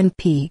had twin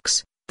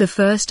peaks, the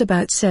first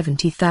about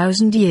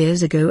 70,000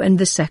 years ago and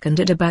the second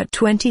at about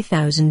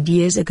 20,000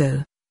 years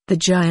ago. The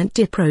giant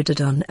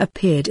Diprotodon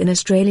appeared in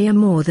Australia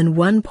more than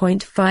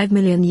 1.5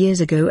 million years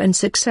ago and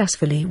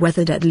successfully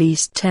weathered at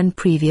least 10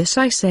 previous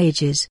ice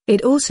ages.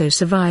 It also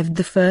survived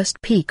the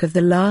first peak of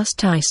the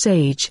last ice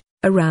age,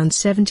 around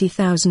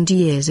 70,000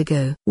 years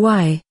ago.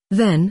 Why,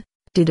 then,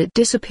 did it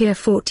disappear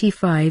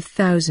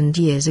 45,000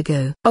 years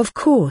ago? Of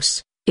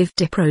course, if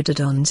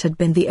Diprotodons had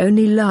been the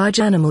only large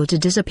animal to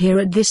disappear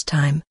at this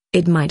time,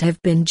 it might have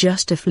been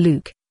just a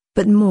fluke.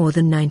 But more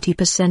than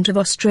 90% of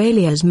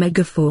Australia's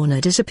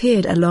megafauna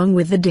disappeared along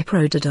with the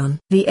Diprotodon.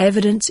 The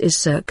evidence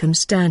is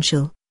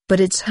circumstantial, but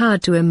it's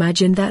hard to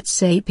imagine that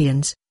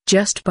sapiens,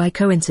 just by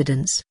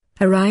coincidence,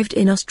 arrived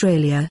in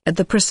Australia at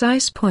the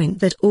precise point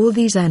that all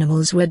these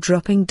animals were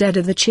dropping dead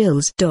of the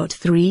chills.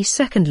 3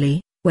 Secondly,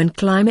 when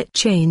climate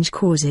change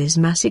causes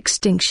mass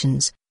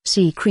extinctions,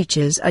 sea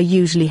creatures are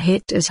usually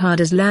hit as hard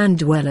as land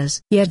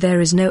dwellers. Yet there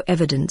is no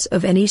evidence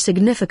of any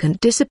significant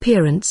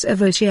disappearance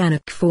of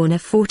oceanic fauna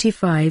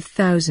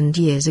 45,000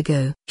 years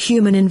ago.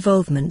 Human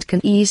involvement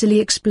can easily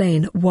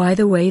explain why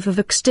the wave of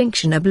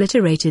extinction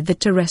obliterated the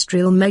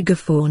terrestrial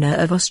megafauna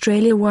of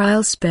Australia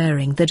while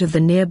sparing that of the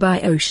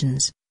nearby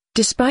oceans.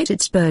 Despite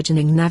its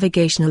burgeoning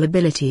navigational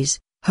abilities,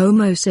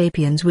 Homo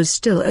sapiens was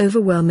still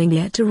overwhelmingly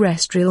a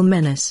terrestrial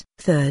menace.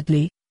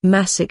 Thirdly,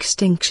 mass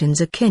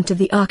extinctions akin to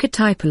the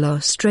archetypal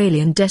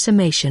Australian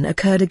decimation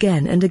occurred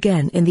again and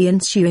again in the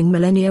ensuing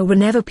millennia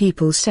whenever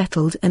people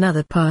settled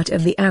another part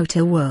of the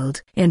outer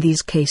world. In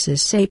these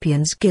cases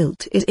sapiens'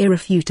 guilt is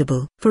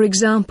irrefutable. For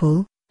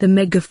example, the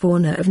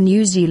megafauna of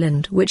New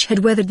Zealand, which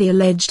had weathered the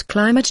alleged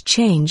climate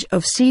change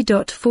of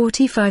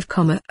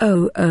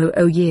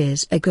c.45,000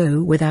 years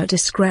ago without a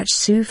scratch,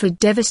 suffered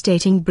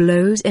devastating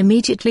blows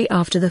immediately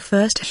after the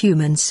first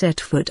humans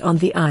set foot on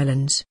the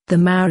islands. The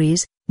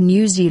Maoris,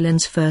 New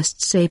Zealand's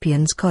first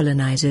sapiens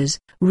colonizers,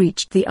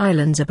 reached the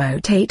islands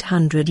about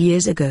 800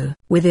 years ago.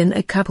 Within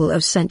a couple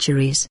of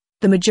centuries,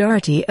 the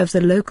majority of the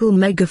local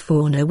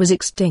megafauna was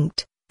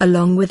extinct,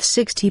 along with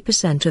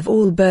 60% of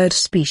all bird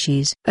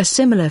species. A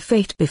similar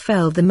fate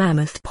befell the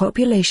mammoth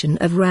population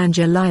of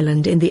Wrangel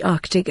Island in the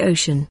Arctic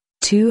Ocean.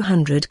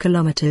 200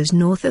 kilometers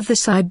north of the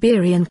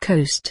Siberian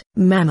coast.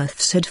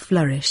 Mammoths had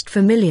flourished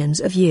for millions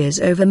of years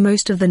over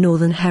most of the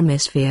northern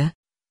hemisphere.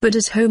 But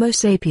as Homo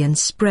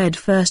sapiens spread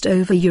first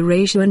over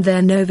Eurasia and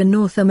then over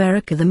North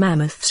America, the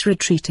mammoths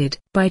retreated.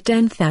 By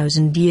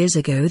 10,000 years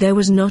ago there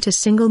was not a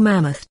single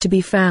mammoth to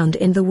be found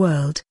in the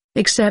world,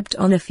 except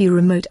on a few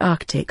remote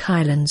Arctic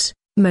islands,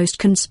 most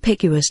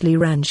conspicuously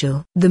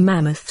Wrangell. The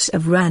mammoths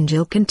of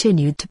Wrangell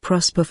continued to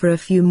prosper for a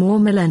few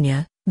more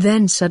millennia,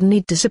 then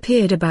suddenly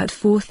disappeared about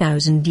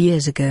 4,000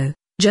 years ago,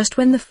 just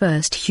when the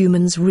first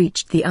humans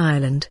reached the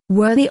island.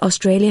 Were the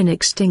Australian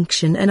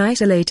extinction an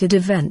isolated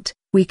event,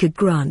 we could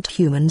grant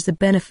humans the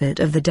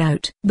benefit of the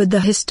doubt. But the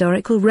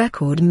historical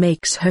record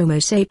makes Homo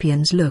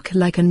sapiens look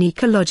like an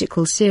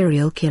ecological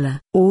serial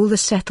killer. All the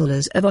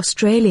settlers of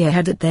Australia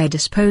had at their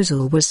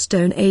disposal was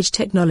Stone Age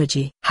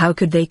technology. How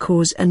could they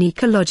cause an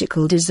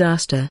ecological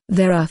disaster?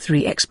 There are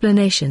three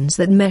explanations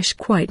that mesh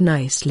quite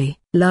nicely.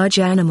 Large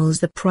animals,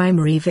 the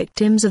primary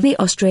victims of the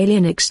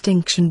Australian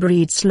extinction,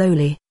 breed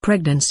slowly.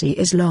 Pregnancy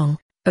is long.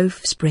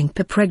 Offspring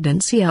per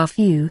pregnancy are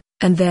few,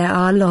 and there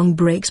are long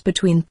breaks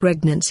between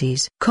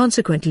pregnancies.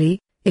 Consequently,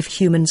 if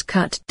humans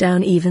cut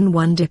down even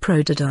one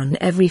diprotodon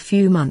every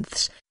few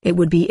months, it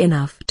would be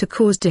enough to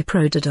cause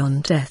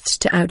diprotodon deaths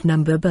to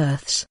outnumber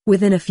births.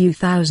 Within a few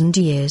thousand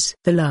years,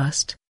 the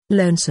last,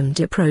 lonesome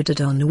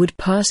diprotodon would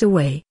pass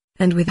away,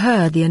 and with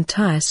her the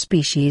entire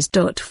species.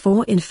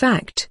 In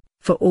fact,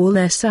 for all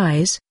their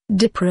size,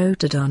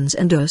 diprotodons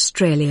and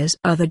Australia's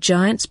other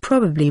giants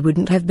probably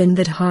wouldn't have been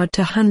that hard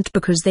to hunt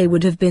because they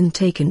would have been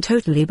taken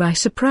totally by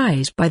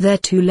surprise by their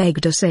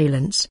two-legged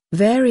assailants.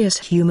 Various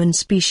human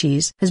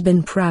species has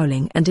been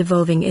prowling and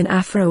evolving in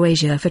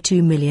Afroasia for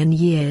 2 million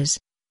years.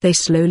 They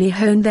slowly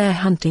honed their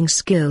hunting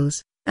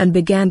skills, and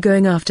began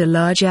going after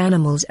large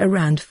animals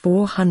around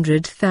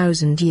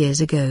 400,000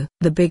 years ago.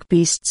 The big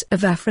beasts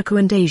of Africa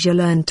and Asia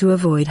learned to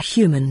avoid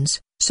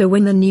humans. So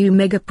when the new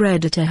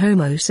mega-predator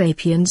Homo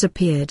sapiens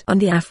appeared on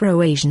the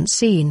Afro-Asian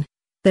scene,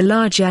 the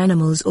large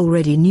animals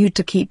already knew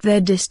to keep their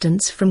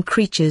distance from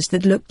creatures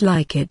that looked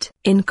like it.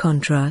 In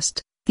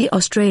contrast, the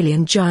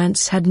Australian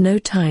giants had no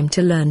time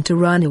to learn to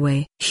run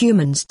away.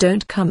 Humans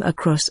don't come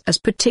across as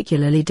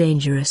particularly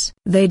dangerous.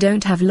 They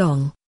don't have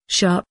long,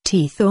 sharp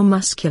teeth or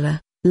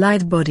muscular,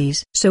 lithe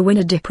bodies. So when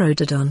a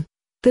diprotodon,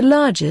 the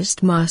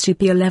largest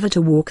marsupial ever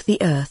to walk the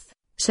earth,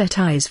 set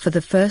eyes for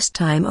the first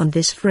time on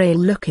this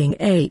frail-looking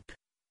ape,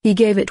 he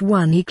gave it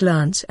one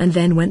glance and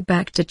then went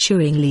back to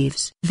chewing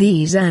leaves.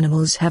 These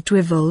animals have to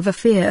evolve a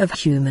fear of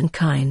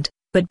humankind,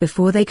 but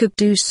before they could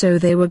do so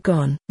they were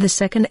gone. The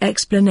second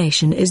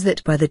explanation is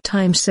that by the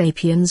time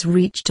sapiens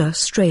reached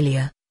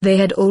Australia, they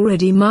had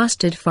already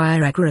mastered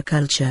fire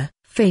agriculture.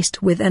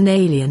 Faced with an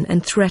alien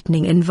and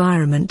threatening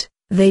environment,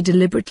 they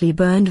deliberately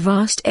burned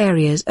vast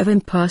areas of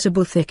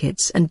impassable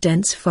thickets and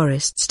dense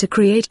forests to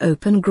create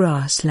open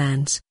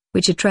grasslands,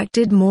 which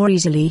attracted more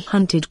easily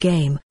hunted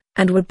game,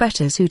 and were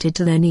better suited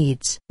to their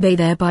needs. They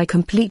thereby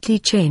completely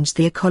changed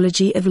the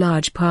ecology of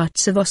large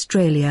parts of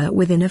Australia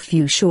within a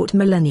few short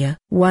millennia.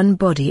 One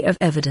body of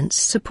evidence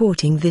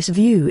supporting this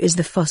view is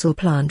the fossil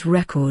plant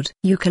record.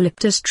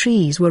 Eucalyptus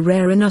trees were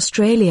rare in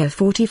Australia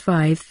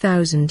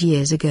 45,000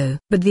 years ago.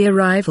 But the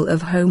arrival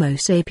of Homo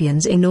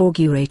sapiens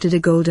inaugurated a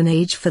golden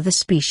age for the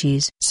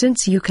species.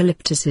 Since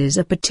eucalyptuses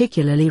are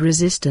particularly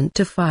resistant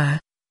to fire,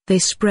 they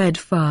spread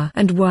far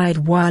and wide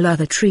while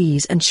other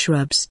trees and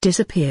shrubs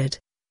disappeared.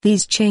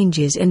 These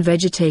changes in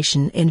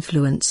vegetation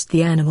influenced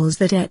the animals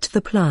that ate the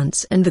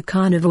plants and the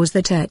carnivores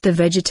that ate the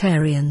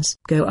vegetarians.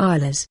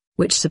 Koalas,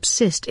 which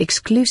subsist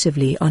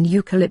exclusively on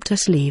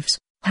eucalyptus leaves,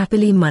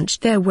 happily munched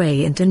their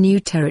way into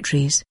new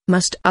territories.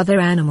 Most other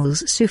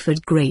animals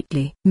suffered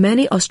greatly.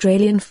 Many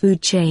Australian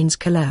food chains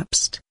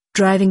collapsed,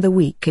 driving the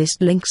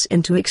weakest links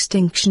into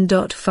extinction.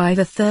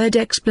 A third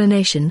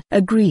explanation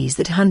agrees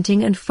that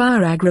hunting and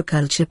fire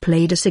agriculture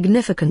played a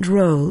significant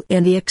role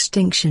in the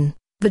extinction,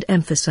 but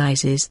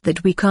emphasizes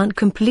that we can't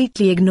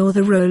completely ignore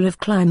the role of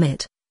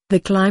climate. The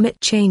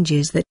climate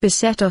changes that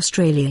beset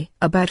Australia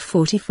about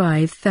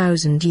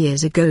 45,000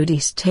 years ago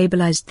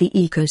destabilized the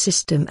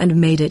ecosystem and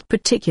made it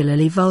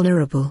particularly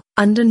vulnerable.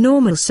 Under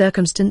normal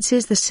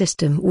circumstances the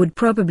system would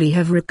probably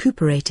have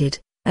recuperated,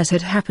 as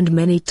had happened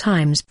many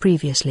times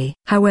previously.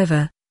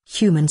 However,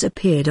 humans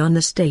appeared on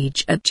the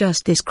stage at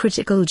just this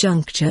critical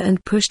juncture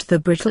and pushed the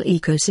brittle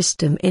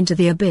ecosystem into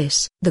the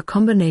abyss. The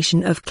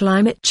combination of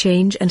climate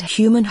change and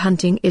human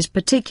hunting is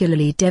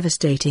particularly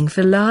devastating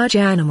for large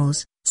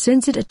animals,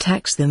 since it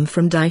attacks them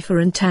from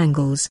different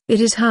angles.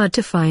 It is hard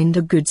to find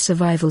a good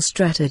survival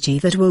strategy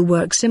that will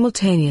work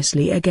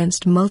simultaneously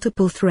against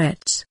multiple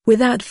threats.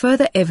 Without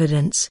further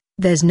evidence,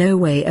 there's no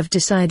way of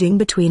deciding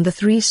between the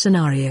three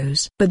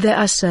scenarios. But there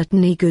are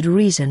certainly good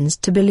reasons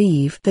to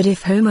believe that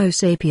if Homo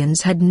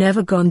sapiens had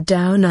never gone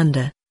down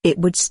under, it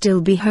would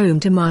still be home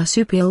to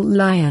marsupial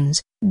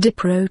lions,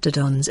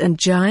 diprotodons and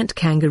giant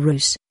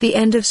kangaroos. The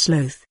end of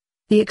sloth.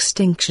 The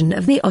extinction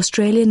of the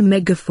Australian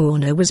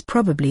megafauna was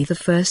probably the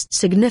first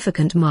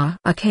significant mark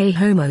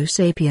Homo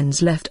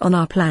sapiens left on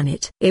our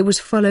planet. It was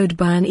followed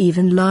by an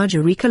even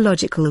larger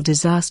ecological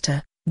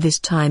disaster, This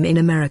time in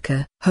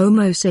America,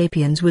 Homo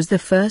sapiens was the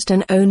first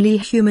and only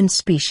human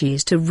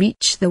species to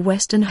reach the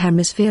Western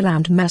Hemisphere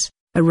land mass,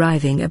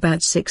 arriving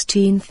about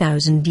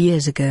 16,000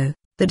 years ago,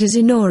 that is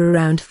in or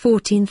around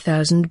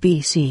 14,000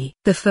 BC.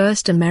 The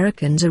first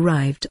Americans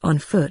arrived on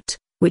foot,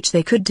 which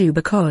they could do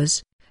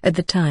because, at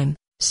the time,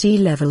 sea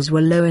levels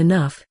were low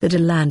enough that a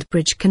land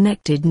bridge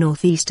connected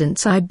northeastern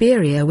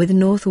Siberia with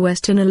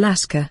northwestern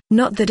Alaska.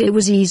 Not that it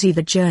was easy,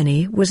 the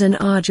journey was an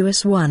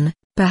arduous one,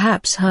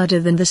 perhaps harder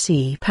than the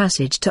sea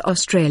passage to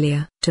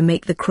Australia. To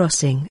make the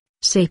crossing,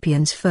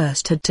 sapiens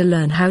first had to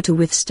learn how to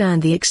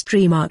withstand the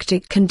extreme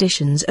Arctic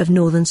conditions of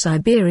northern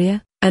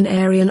Siberia, an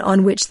area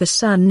on which the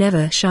sun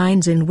never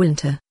shines in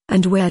winter,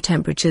 and where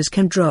temperatures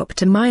can drop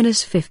to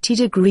 -50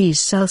 degrees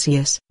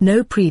Celsius.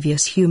 No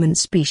previous human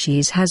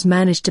species has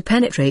managed to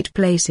penetrate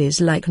places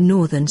like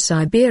northern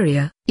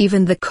Siberia.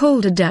 Even the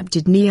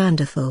cold-adapted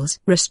Neanderthals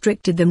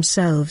restricted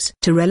themselves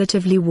to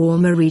relatively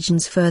warmer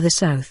regions further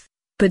south.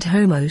 But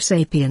Homo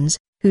sapiens,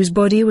 whose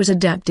body was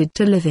adapted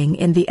to living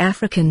in the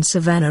African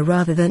savanna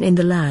rather than in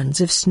the lands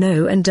of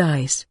snow and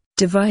ice,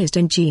 devised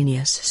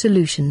ingenious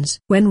solutions.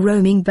 When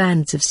roaming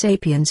bands of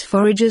sapiens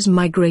foragers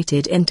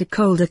migrated into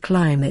colder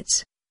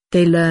climates,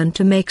 they learned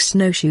to make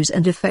snowshoes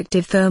and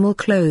effective thermal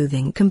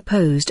clothing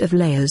composed of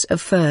layers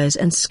of furs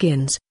and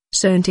skins,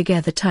 sewn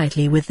together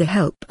tightly with the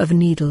help of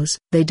needles.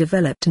 They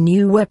developed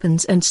new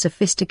weapons and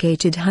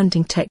sophisticated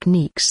hunting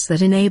techniques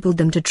that enabled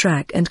them to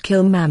track and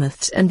kill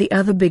mammoths and the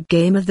other big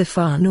game of the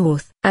far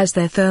north. As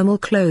their thermal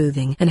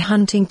clothing and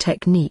hunting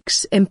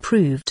techniques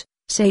improved,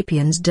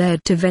 sapiens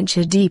dared to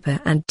venture deeper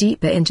and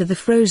deeper into the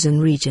frozen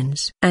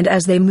regions. And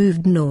as they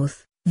moved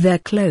north, their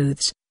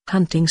clothes,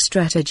 hunting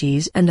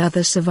strategies and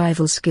other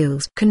survival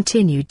skills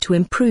continued to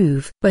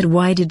improve. But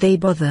why did they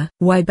bother?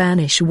 Why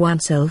banish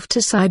oneself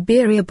to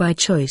Siberia by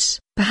choice?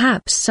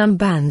 Perhaps some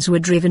bands were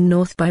driven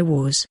north by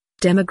wars,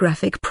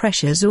 demographic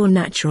pressures or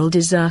natural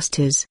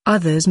disasters.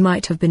 Others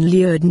might have been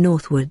lured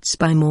northwards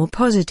by more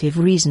positive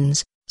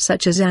reasons,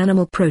 such as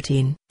animal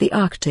protein. The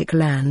Arctic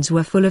lands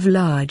were full of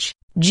large,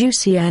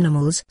 juicy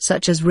animals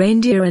such as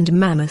reindeer and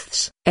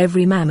mammoths.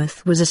 Every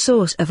mammoth was a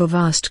source of a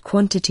vast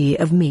quantity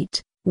of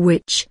meat,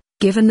 which,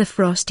 given the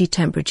frosty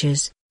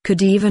temperatures,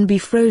 could even be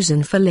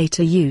frozen for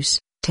later use.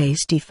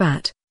 Tasty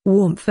fat,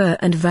 warm fur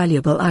and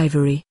valuable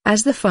ivory.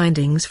 As the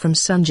findings from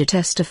Sunja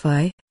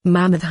testify,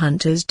 mammoth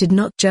hunters did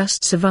not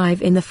just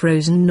survive in the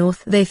frozen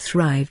north, they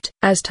thrived.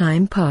 As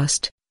time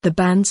passed, the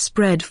band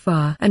spread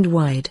far and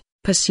wide,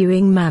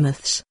 pursuing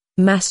mammoths,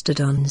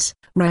 mastodons,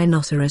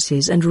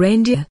 rhinoceroses and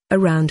reindeer.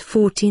 Around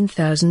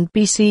 14,000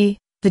 BC,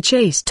 the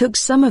chase took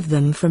some of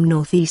them from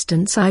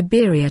northeastern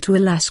Siberia to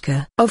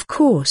Alaska. Of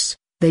course,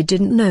 they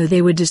didn't know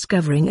they were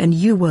discovering a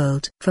new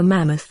world. For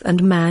mammoth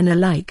and man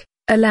alike,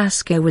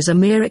 Alaska was a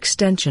mere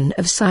extension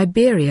of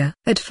Siberia.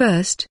 At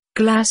first,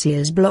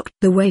 glaciers blocked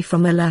the way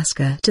from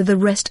Alaska to the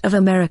rest of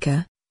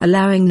America,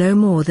 allowing no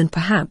more than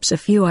perhaps a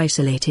few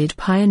isolated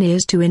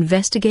pioneers to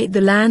investigate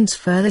the lands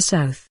further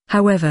south.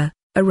 However,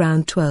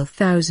 around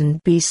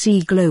 12,000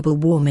 BC global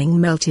warming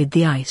melted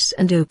the ice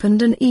and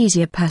opened an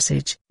easier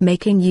passage.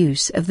 Making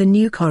use of the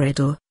new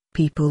corridor,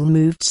 people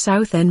moved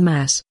south en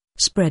masse,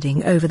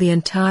 spreading over the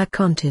entire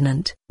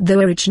continent. Though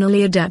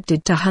originally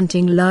adapted to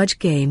hunting large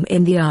game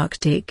in the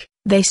Arctic,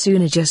 they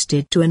soon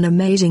adjusted to an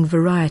amazing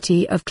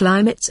variety of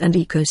climates and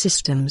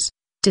ecosystems.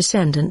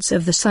 Descendants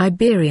of the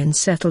Siberians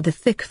settled the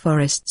thick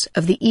forests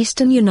of the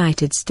eastern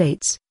United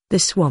States, the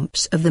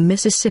swamps of the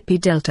Mississippi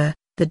Delta,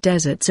 the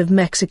deserts of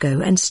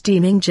Mexico and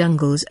steaming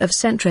jungles of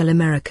Central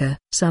America.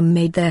 Some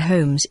made their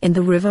homes in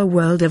the river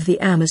world of the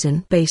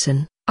Amazon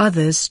basin.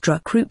 Others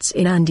struck roots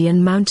in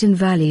Andean mountain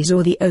valleys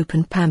or the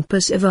open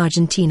pampas of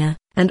Argentina,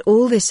 and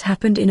all this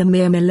happened in a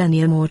mere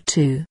millennium or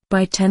two.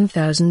 By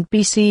 10,000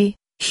 BC,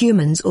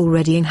 humans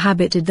already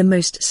inhabited the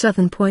most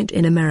southern point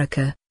in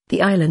America,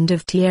 the island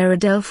of Tierra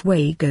del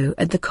Fuego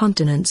at the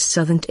continent's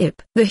southern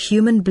tip. The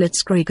human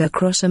blitzkrieg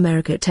across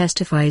America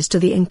testifies to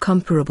the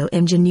incomparable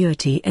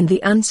ingenuity and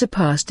the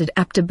unsurpassed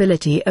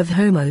adaptability of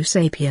Homo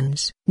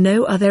sapiens.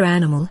 No other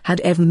animal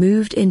had ever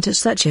moved into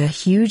such a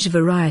huge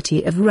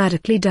variety of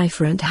radically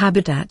different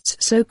habitats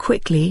so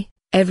quickly,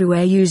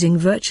 everywhere using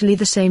virtually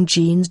the same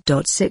genes.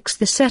 6.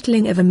 The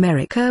settling of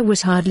America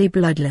was hardly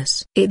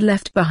bloodless. It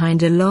left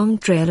behind a long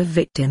trail of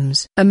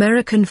victims.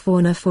 American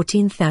fauna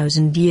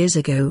 14,000 years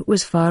ago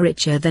was far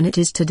richer than it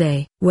is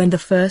today. When the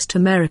first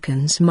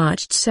Americans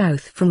marched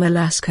south from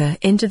Alaska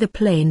into the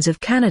plains of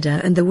Canada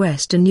and the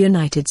western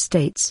United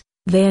States,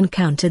 they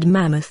encountered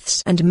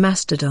mammoths and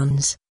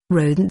mastodons,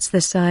 rodents the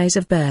size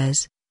of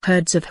bears,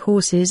 herds of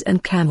horses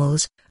and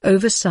camels,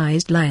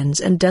 oversized lions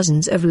and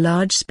dozens of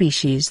large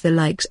species the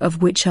likes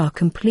of which are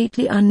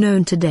completely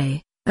unknown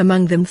today,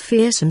 among them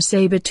fearsome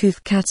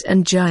saber-toothed cats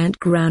and giant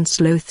ground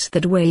sloths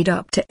that weighed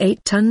up to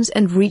 8 tons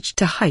and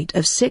reached a height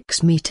of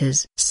 6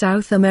 meters.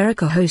 South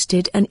America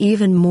hosted an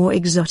even more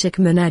exotic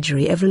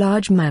menagerie of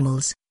large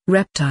mammals,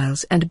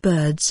 reptiles and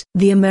birds.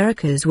 The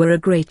Americas were a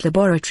great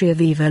laboratory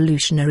of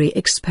evolutionary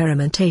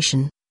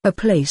experimentation, a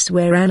place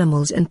where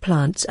animals and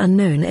plants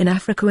unknown in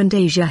Africa and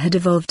Asia had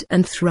evolved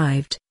and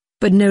thrived.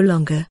 but no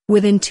longer.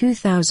 Within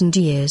 2,000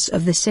 years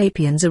of the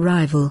sapiens'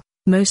 arrival,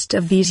 most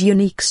of these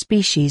unique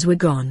species were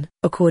gone.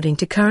 According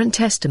to current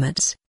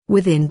estimates,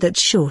 within that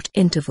short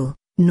interval,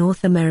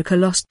 North America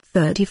lost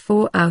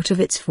 34 out of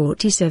its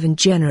 47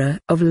 genera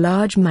of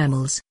large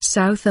mammals.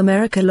 South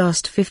America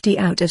lost 50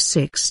 out of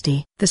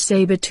 60. The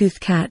saber-toothed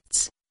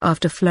cats,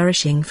 after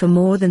flourishing for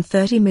more than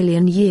 30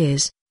 million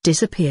years,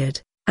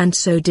 disappeared, and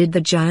so did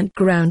the giant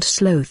ground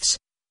sloths,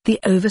 the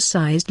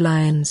oversized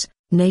lions,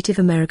 Native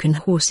American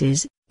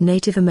horses,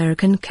 Native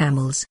American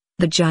camels,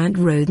 the giant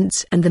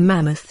rodents and the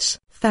mammoths.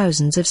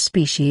 Thousands of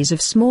species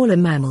of smaller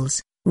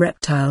mammals,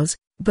 reptiles,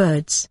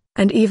 birds,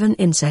 and even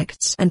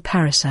insects and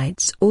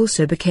parasites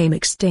also became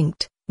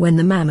extinct. When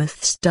the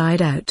mammoths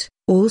died out,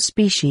 all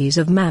species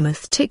of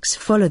mammoth ticks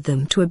followed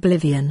them to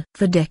oblivion.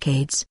 For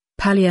decades,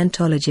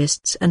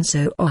 paleontologists and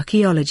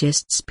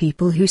zooarchaeologists,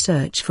 people who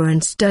search for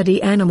and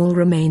study animal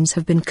remains,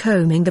 have been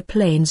combing the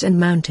plains and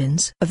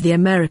mountains of the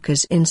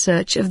Americas in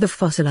search of the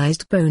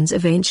fossilized bones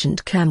of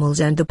ancient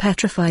camels and the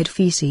petrified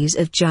feces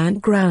of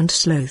giant ground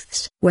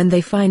sloths. When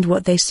they find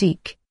what they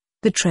seek,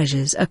 the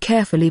treasures are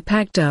carefully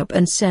packed up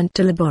and sent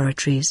to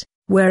laboratories,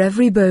 where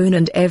every bone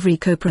and every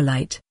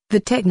coprolite, the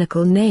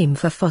technical name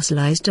for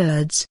fossilized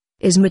earths,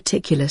 is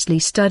meticulously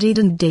studied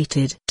and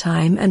dated.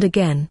 Time and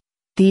again,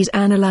 these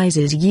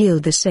analyses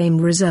yield the same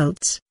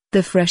results.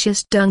 The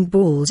freshest dung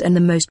balls and the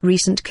most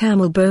recent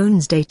camel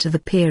bones date to the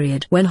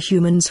period when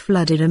humans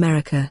flooded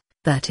America,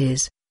 that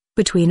is,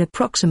 between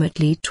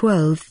approximately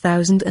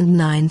 12,000 and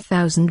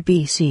 9,000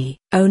 BC.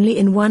 Only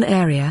in one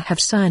area have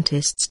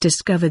scientists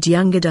discovered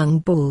younger dung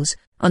balls,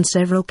 on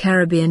several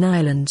Caribbean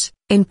islands,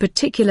 in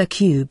particular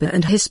Cuba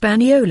and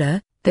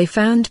Hispaniola. They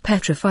found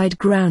petrified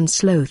ground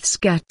sloth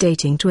scat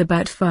dating to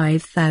about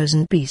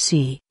 5000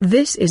 BC.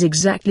 This is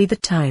exactly the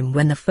time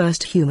when the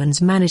first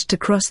humans managed to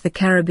cross the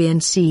Caribbean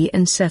Sea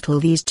and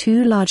settle these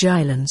two large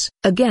islands.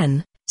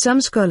 Again,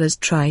 some scholars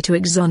try to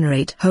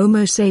exonerate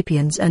Homo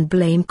sapiens and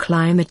blame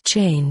climate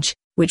change,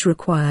 which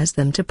requires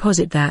them to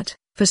posit that,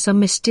 for some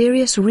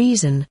mysterious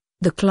reason,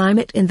 the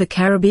climate in the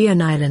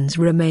Caribbean islands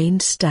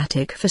remained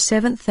static for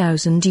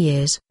 7,000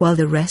 years while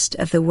the rest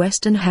of the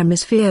Western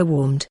Hemisphere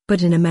warmed.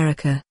 But in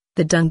America,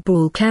 the dung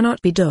ball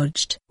cannot be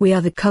dodged. We are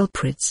the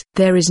culprits.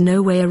 There is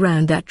no way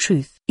around that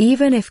truth.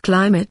 Even if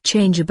climate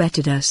change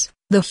abetted us,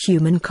 the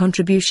human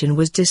contribution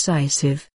was decisive.